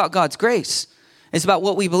enough. It's about God's grace. It's about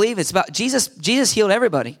what we believe. It's about Jesus. Jesus healed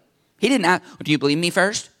everybody. He didn't ask, do you believe me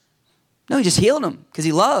first? No, he just healed them because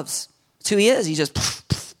he loves. That's who he is. He just,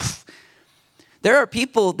 There are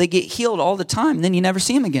people that get healed all the time and then you never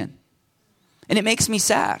see them again. And it makes me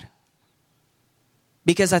sad.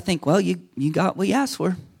 Because I think, well, you got what you asked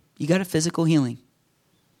for. You got a physical healing.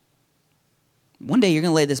 One day you're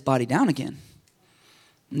going to lay this body down again.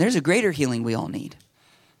 And there's a greater healing we all need.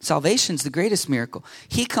 Salvation's the greatest miracle.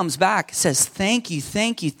 He comes back, says, thank you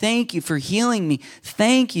for healing me.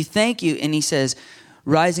 Thank you. And he says,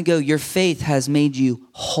 rise and go. Your faith has made you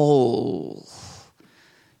whole.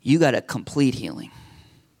 You got a complete healing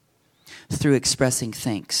through expressing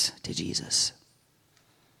thanks to Jesus.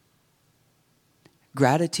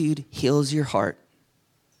 Gratitude heals your heart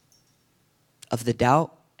of the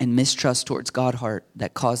doubt and mistrust towards God's heart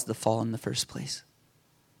that caused the fall in the first place.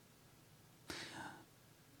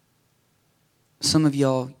 Some of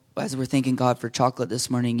y'all, as we're thanking God for chocolate this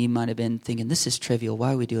morning, you might have been thinking, this is trivial.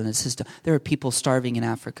 Why are we doing this? There are people starving in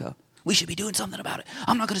Africa. We should be doing something about it.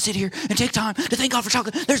 I'm not going to sit here and take time to thank God for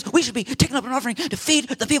chocolate. We should be taking up an offering to feed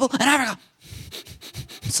the people in Africa.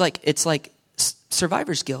 It's like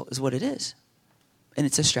survivor's guilt is what it is. And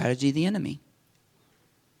it's a strategy of the enemy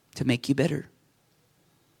to make you bitter.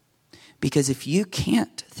 Because if you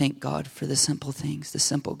can't thank God for the simple things, the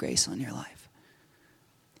simple grace on your life,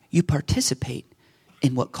 you participate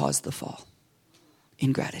in what caused the fall,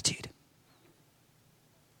 ingratitude.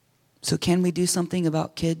 So can we do something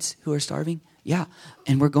about kids who are starving? Yeah,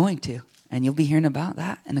 and we're going to. And you'll be hearing about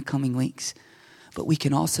that in the coming weeks. But we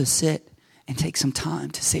can also sit and take some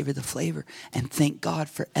time to savor the flavor and thank God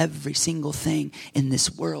for every single thing in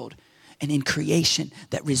this world and in creation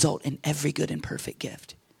that result in every good and perfect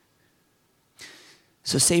gift.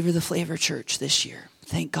 So savor the flavor, church, this year.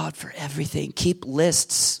 Thank God for everything. Keep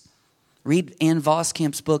lists. Read Ann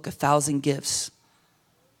Voskamp's book, 1,000 Gifts,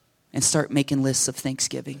 and start making lists of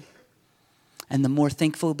thanksgiving. And the more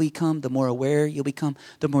thankful you become, the more aware you'll become,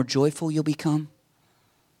 the more joyful you'll become.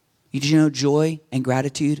 Did you know joy and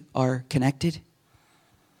gratitude are connected?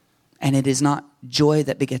 And it is not joy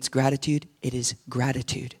that begets gratitude. It is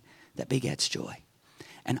gratitude that begets joy.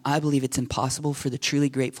 And I believe it's impossible for the truly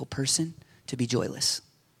grateful person to be joyless.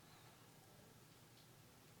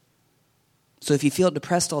 So if you feel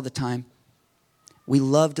depressed all the time, we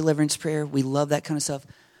love deliverance prayer. We love that kind of stuff.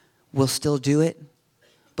 We'll still do it.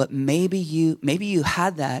 But maybe you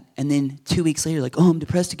had that, and then 2 weeks later, like, oh, I'm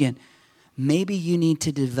depressed again. Maybe you need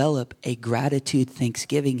to develop a gratitude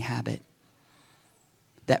thanksgiving habit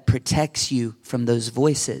that protects you from those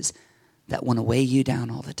voices that want to weigh you down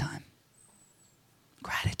all the time.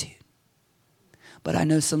 Gratitude. But I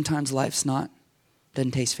know sometimes life's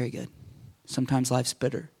doesn't taste very good. Sometimes life's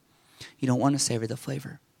bitter. You don't want to savor the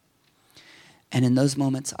flavor. And in those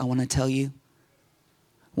moments, I want to tell you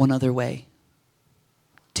one other way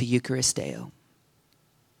to Eucharisteo.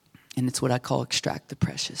 And it's what I call extract the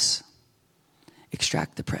precious.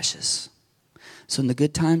 Extract the precious. So in the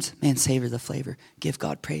good times, man, savor the flavor. Give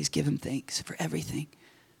God praise. Give him thanks for everything.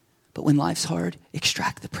 But when life's hard,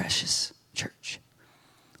 extract the precious, church.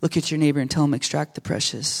 Look at your neighbor and tell him, extract the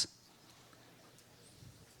precious.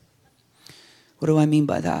 What do I mean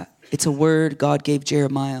by that? It's a word God gave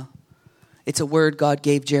Jeremiah. It's a word God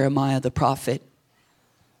gave Jeremiah, the prophet.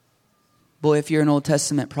 Boy, if you're an Old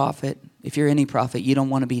Testament prophet, if you're any prophet, you don't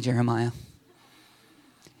want to be Jeremiah.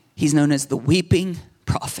 He's known as the weeping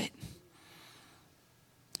prophet.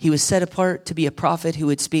 He was set apart to be a prophet who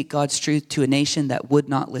would speak God's truth to a nation that would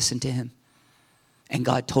not listen to him. And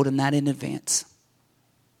God told him that in advance.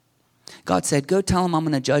 God said, go tell him I'm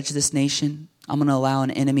going to judge this nation. I'm going to allow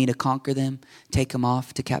an enemy to conquer them, take them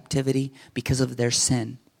off to captivity because of their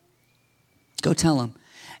sin. Go tell them.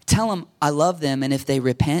 Tell them I love them, and if they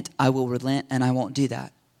repent, I will relent, and I won't do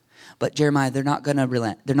that. But Jeremiah, they're not going to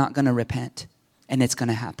relent. They're not going to repent, and it's going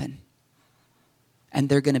to happen. And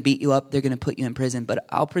they're going to beat you up. They're going to put you in prison, but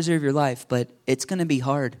I'll preserve your life, but it's going to be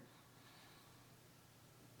hard.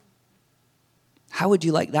 How would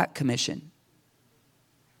you like that commission?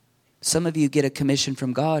 Some of you get a commission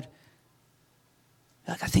from God.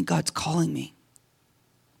 You're like, I think God's calling me,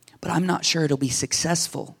 but I'm not sure it'll be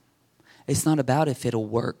successful. It's not about if it'll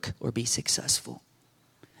work or be successful.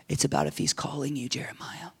 It's about if he's calling you,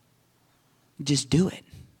 Jeremiah. Just do it.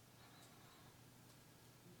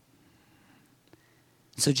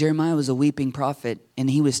 So Jeremiah was a weeping prophet, and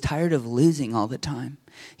he was tired of losing all the time.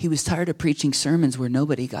 He was tired of preaching sermons where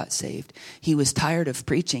nobody got saved. He was tired of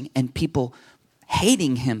preaching and people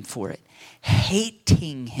hating him for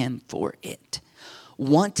it,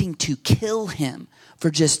 wanting to kill him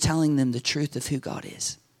for just telling them the truth of who God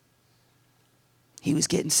is. He was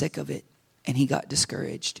getting sick of it, and he got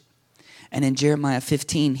discouraged. And in Jeremiah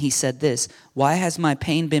 15, he said this, why has my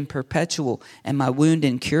pain been perpetual and my wound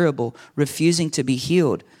incurable, refusing to be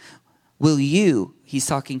healed? Will you, he's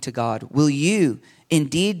talking to God, will you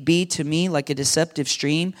indeed be to me like a deceptive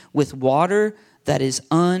stream with water that is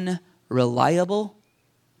unreliable?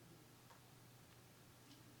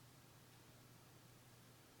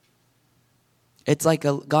 It's like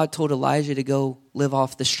God told Elijah to go live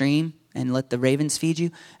off the stream and let the ravens feed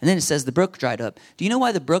you. And then it says the brook dried up. Do you know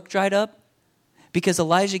why the brook dried up? Because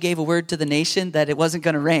Elijah gave a word to the nation that it wasn't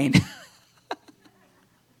going to rain.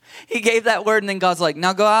 He gave that word, and then God's like,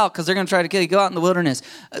 now go out because they're going to try to kill you. Go out in the wilderness.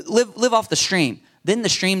 Live off the stream. Then the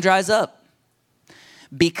stream dries up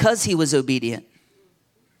because he was obedient.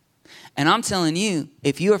 And I'm telling you,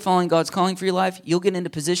 if you are following God's calling for your life, you'll get into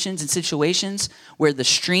positions and situations where the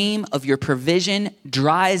stream of your provision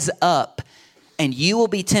dries up. And you will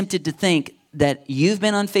be tempted to think that you've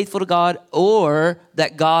been unfaithful to God, or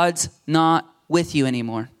that God's not with you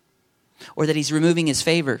anymore, or that he's removing his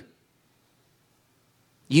favor.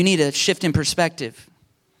 You need a shift in perspective.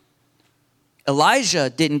 Elijah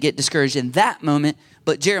didn't get discouraged in that moment,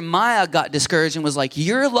 but Jeremiah got discouraged and was like,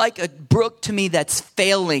 you're like a brook to me that's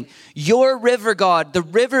failing. Your river, God, the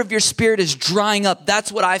river of your spirit is drying up.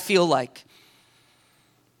 That's what I feel like.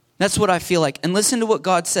 That's what I feel like. And listen to what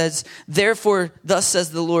God says. Therefore, thus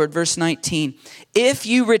says the Lord, verse 19, if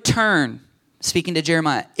you return, speaking to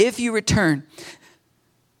Jeremiah, if you return,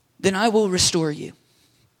 then I will restore you.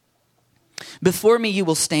 Before me you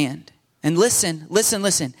will stand. And listen.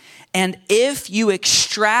 And if you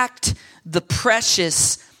extract the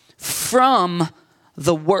precious from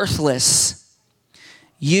the worthless,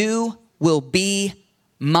 you will be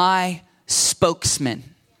my spokesman.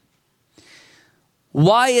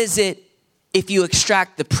 Why is it if you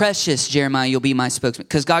extract the precious, Jeremiah, you'll be my spokesman?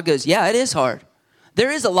 Because God goes, yeah, it is hard.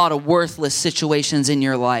 There is a lot of worthless situations in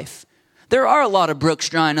your life. There are a lot of brooks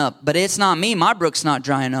drying up, but it's not me. My brook's not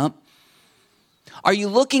drying up. Are you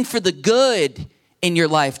looking for the good in your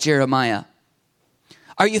life, Jeremiah?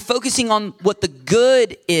 Are you focusing on what the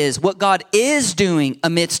good is, what God is doing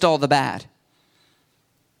amidst all the bad?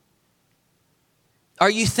 Are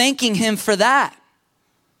you thanking him for that?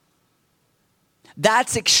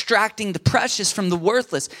 That's extracting the precious from the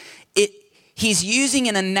worthless. He's using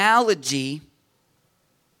an analogy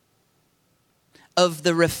of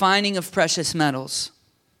the refining of precious metals.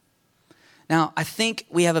 Now, I think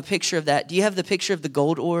we have a picture of that. Do you have the picture of the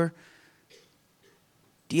gold ore?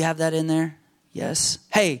 Do you have that in there? Yes.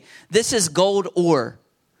 Hey, this is gold ore,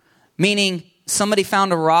 meaning somebody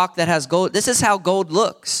found a rock that has gold. This is how gold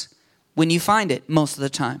looks when you find it most of the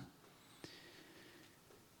time.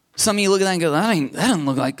 Some of you look at that and go, that doesn't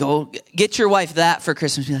look like gold. Get your wife that for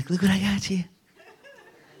Christmas. Be like, look what I got you.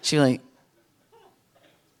 She's like,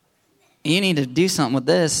 you need to do something with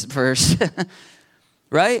this first.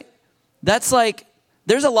 Right? That's like,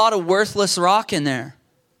 there's a lot of worthless rock in there.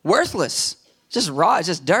 Worthless. Just raw. It's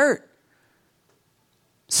just dirt.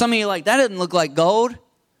 Some of you are like, that doesn't look like gold.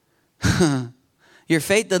 Your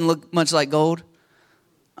faith doesn't look much like gold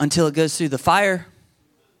until it goes through the fire.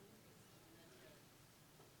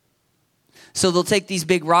 So they'll take these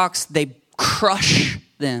big rocks, they crush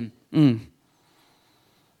them. Then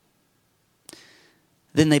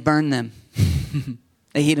they burn them.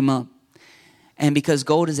 They heat them up. And because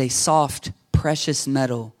gold is a soft, precious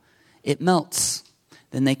metal, it melts.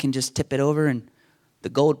 Then they can just tip it over and the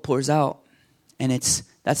gold pours out. And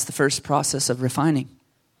that's the first process of refining.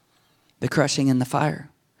 The crushing in the fire.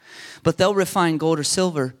 But they'll refine gold or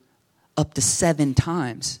silver up to 7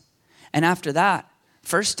 times. And after that,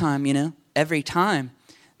 first time, every time,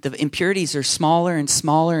 the impurities are smaller and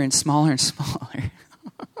smaller and smaller and smaller.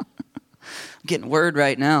 I'm getting word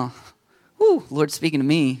right now. Woo, Lord's speaking to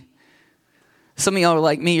me. Some of y'all are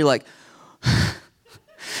like me. You're like,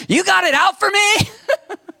 you got it out for me?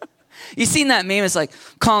 You seen that meme? It's like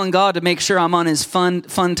calling God to make sure I'm on his fun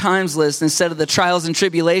times list instead of the trials and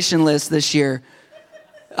tribulation list this year.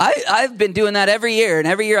 I've been doing that every year. And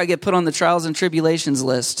every year I get put on the trials and tribulations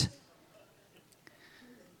list.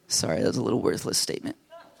 Sorry, that was a little worthless statement.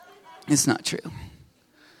 It's not true.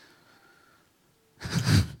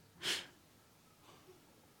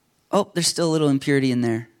 Oh, there's still a little impurity in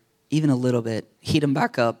there. Even a little bit. Heat them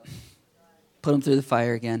back up. Put them through the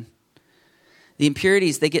fire again. The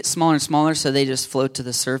impurities, they get smaller and smaller, so they just float to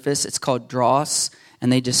the surface. It's called dross,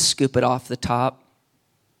 and they just scoop it off the top.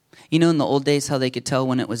 In the old days, how they could tell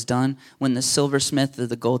when it was done? When the silversmith or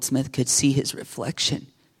the goldsmith could see his reflection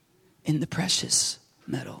in the precious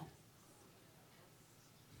metal.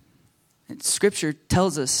 And Scripture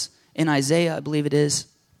tells us in Isaiah, I believe it is,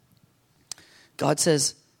 God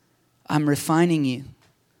says, I'm refining you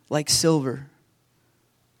like silver.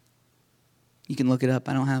 You can look it up.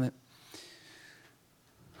 I don't have it.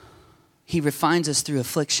 He refines us through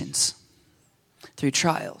afflictions, through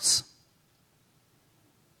trials.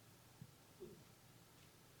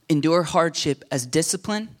 Endure hardship as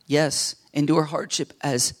discipline. Yes. Endure hardship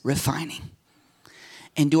as refining.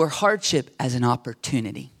 Endure hardship as an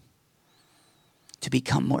opportunity to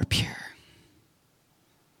become more pure.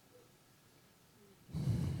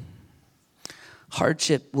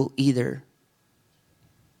 Hardship will either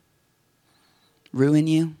ruin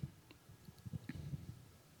you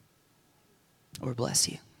or bless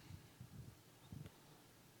you.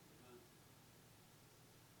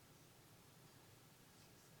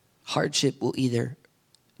 Hardship will either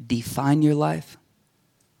define your life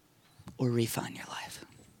or refine your life.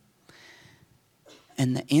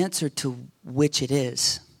 And the answer to which it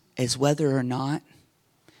is whether or not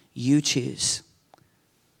you choose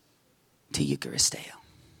to Eucharisteo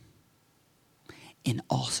in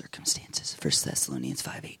all circumstances. 1 Thessalonians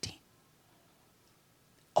 5:18.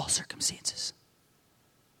 All circumstances.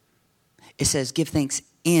 It says give thanks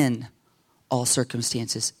in all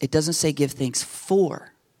circumstances. It doesn't say give thanks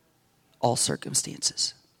for all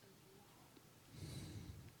circumstances.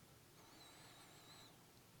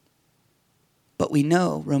 But we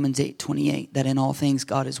know, Romans 8:28, that in all things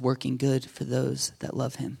God is working good for those that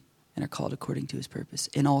love him and are called according to his purpose.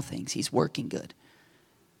 In all things, he's working good.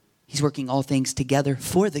 He's working all things together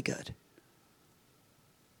for the good.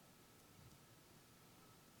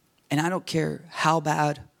 And I don't care how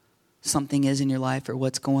bad something is in your life or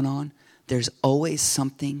what's going on. there's always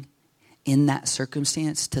something in that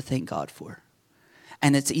circumstance to thank God for.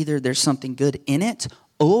 And it's either there's something good in it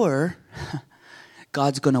or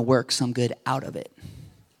God's going to work some good out of it.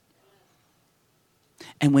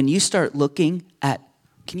 And when you start looking at,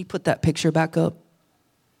 can you put that picture back up?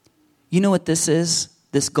 You know what this is?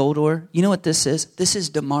 This gold ore? You know what this is? This is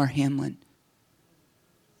Damar Hamlin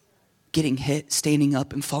getting hit, standing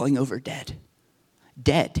up and falling over dead.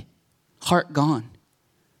 Dead. Heart gone.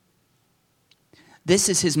 This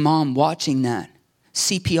is his mom watching that.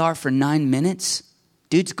 CPR for 9 minutes.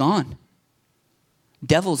 Dude's gone.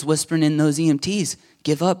 Devil's whispering in those EMTs,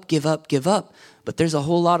 give up, give up, give up. But there's a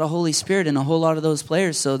whole lot of Holy Spirit in a whole lot of those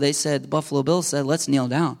players. So they said, the Buffalo Bills said, let's kneel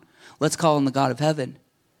down. Let's call on the God of heaven.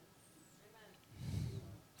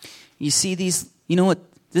 You see these, you know what?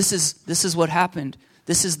 This is what happened.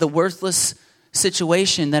 This is the worthless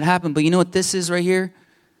situation that happened. But you know what this is right here?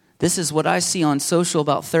 This is what I see on social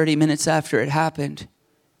about 30 minutes after it happened.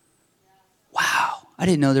 Wow. I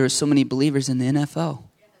didn't know there were so many believers in the NFL.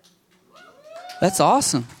 That's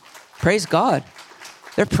awesome. Praise God.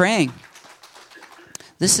 They're praying.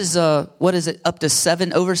 This is what is it? Up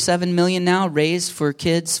to over 7 million now raised for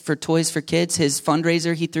kids, for Toys for Kids. His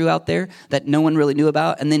fundraiser he threw out there that no one really knew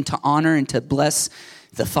about, and then to honor and to bless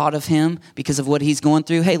the thought of him because of what he's going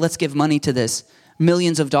through. Hey, let's give money to this.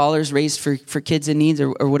 Millions of dollars raised for kids in needs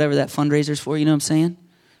or whatever that fundraiser's for. You know what I'm saying?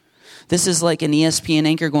 This is like an ESPN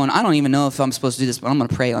anchor going, I don't even know if I'm supposed to do this, but I'm going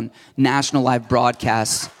to pray on national live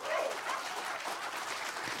broadcasts.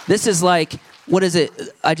 This is like, what is it?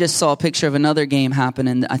 I just saw a picture of another game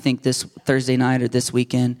happening, I think this Thursday night or this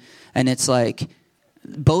weekend. And it's like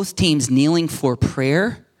both teams kneeling for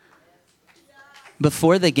prayer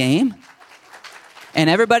before the game. And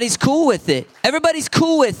everybody's cool with it. Everybody's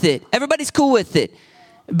cool with it. Everybody's cool with it.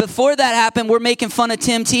 Before that happened, we're making fun of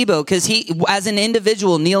Tim Tebow because he, as an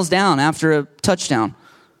individual, kneels down after a touchdown.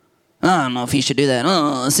 I don't know if he should do that.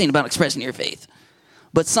 Oh, this ain't about expressing your faith.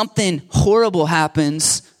 But something horrible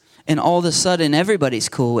happens, and all of a sudden, everybody's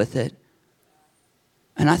cool with it.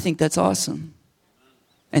 And I think that's awesome.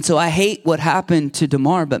 And so I hate what happened to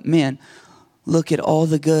Damar, but man, look at all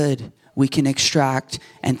the good we can extract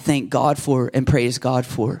and thank God for and praise God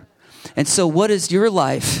for. And so what is your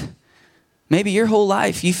life? Maybe your whole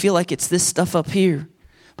life, you feel like it's this stuff up here.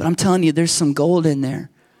 But I'm telling you, there's some gold in there.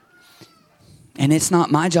 And it's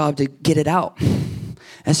not my job to get it out.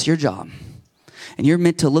 That's your job. And you're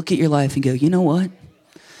meant to look at your life and go, you know what?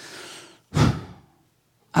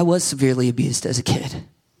 I was severely abused as a kid.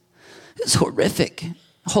 It's horrific.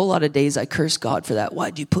 A whole lot of days I cursed God for that.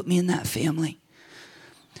 Why'd you put me in that family?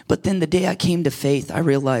 But then the day I came to faith, I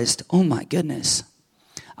realized, oh my goodness,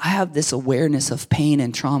 I have this awareness of pain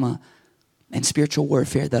and trauma and spiritual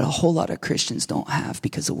warfare that a whole lot of Christians don't have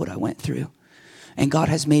because of what I went through. And God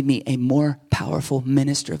has made me a more powerful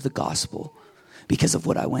minister of the gospel because of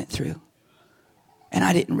what I went through. And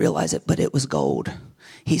I didn't realize it, but it was gold.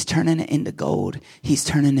 He's turning it into gold. He's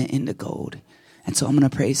turning it into gold. And so I'm going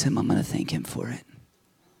to praise him. I'm going to thank him for it.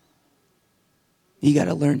 You got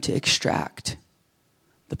to learn to extract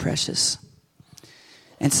the precious.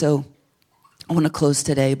 And so I want to close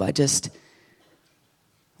today by just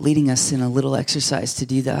leading us in a little exercise to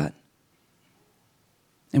do that.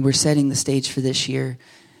 And we're setting the stage for this year.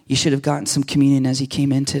 You should have gotten some communion as you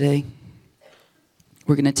came in today.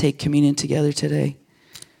 We're going to take communion together today.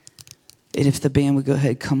 And if the band would go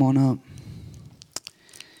ahead, come on up.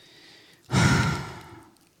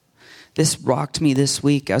 This rocked me this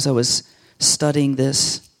week as I was studying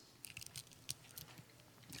this.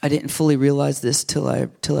 I didn't fully realize this till I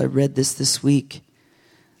read this week.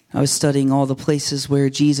 I was studying all the places where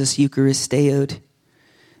Jesus Eucharisteoed.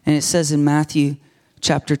 And it says in Matthew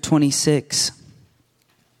chapter 26,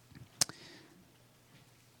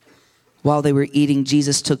 while they were eating,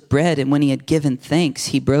 Jesus took bread, and when he had given thanks,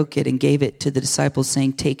 he broke it and gave it to the disciples,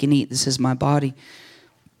 saying, take and eat, this is my body.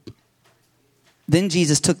 Then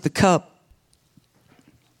Jesus took the cup,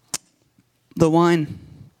 the wine,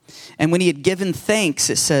 and when he had given thanks,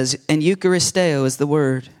 it says, and Eucharisteo is the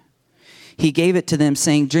word, he gave it to them,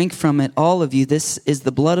 saying, drink from it, all of you. This is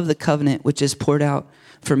the blood of the covenant, which is poured out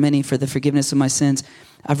for many for the forgiveness of my sins.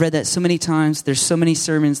 I've read that so many times. There's so many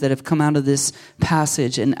sermons that have come out of this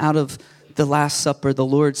passage and out of the Last Supper, the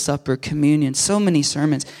Lord's Supper, communion. So many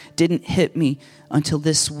sermons didn't hit me until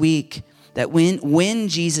this week that when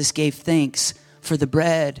Jesus gave thanks for the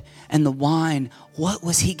bread and the wine, what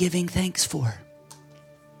was he giving thanks for?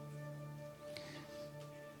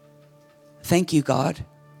 Thank you, God,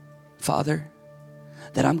 Father,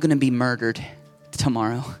 that I'm going to be murdered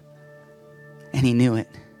tomorrow. And he knew it.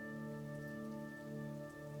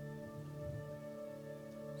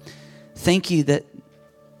 Thank you that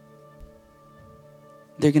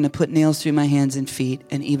they're going to put nails through my hands and feet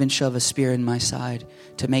and even shove a spear in my side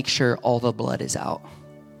to make sure all the blood is out.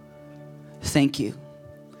 Thank you.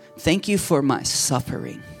 Thank you for my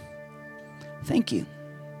suffering. Thank you.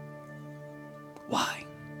 Why?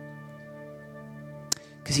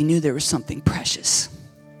 Because he knew there was something precious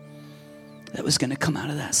that was going to come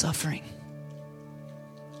out of that suffering.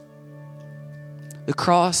 The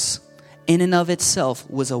cross, in and of itself,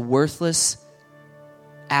 was a worthless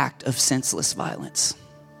act of senseless violence.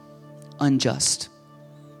 Unjust.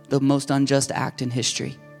 The most unjust act in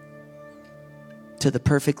history to the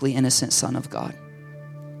perfectly innocent Son of God.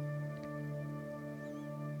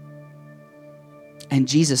 And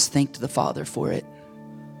Jesus thanked the Father for it.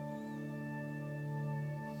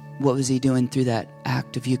 What was he doing through that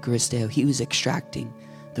act of Eucharisteo? He was extracting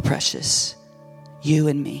the precious. You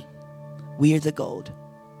and me. We are the gold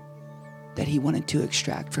that he wanted to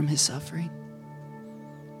extract from his suffering.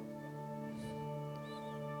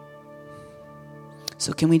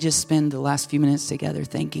 So can we just spend the last few minutes together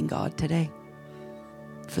thanking God today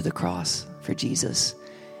for the cross, for Jesus,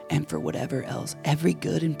 and for whatever else, every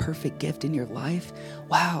good and perfect gift in your life?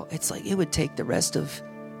 Wow, it's like it would take the rest of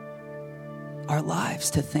our lives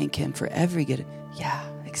to thank him for every good. Yeah,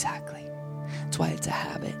 exactly. That's why it's a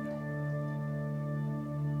habit.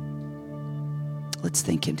 Let's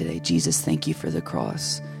thank him today. Jesus, thank you for the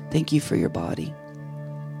cross. Thank you for your body.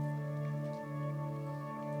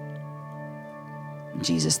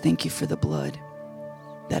 Jesus, thank you for the blood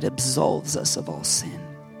that absolves us of all sin.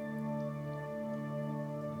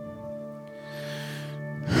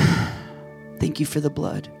 Thank you for the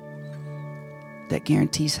blood that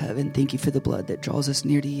guarantees heaven. Thank you for the blood that draws us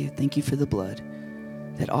near to you. Thank you for the blood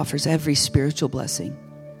that offers every spiritual blessing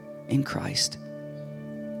in Christ,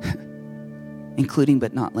 including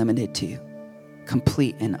but not limited to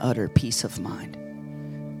complete and utter peace of mind,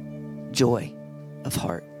 joy of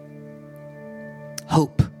heart,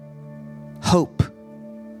 hope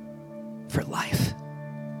for life.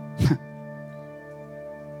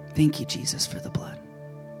 Thank you, Jesus, for the blood.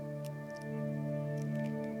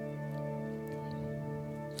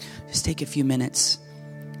 Just take a few minutes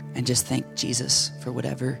and just thank Jesus for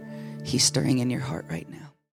whatever he's stirring in your heart right now.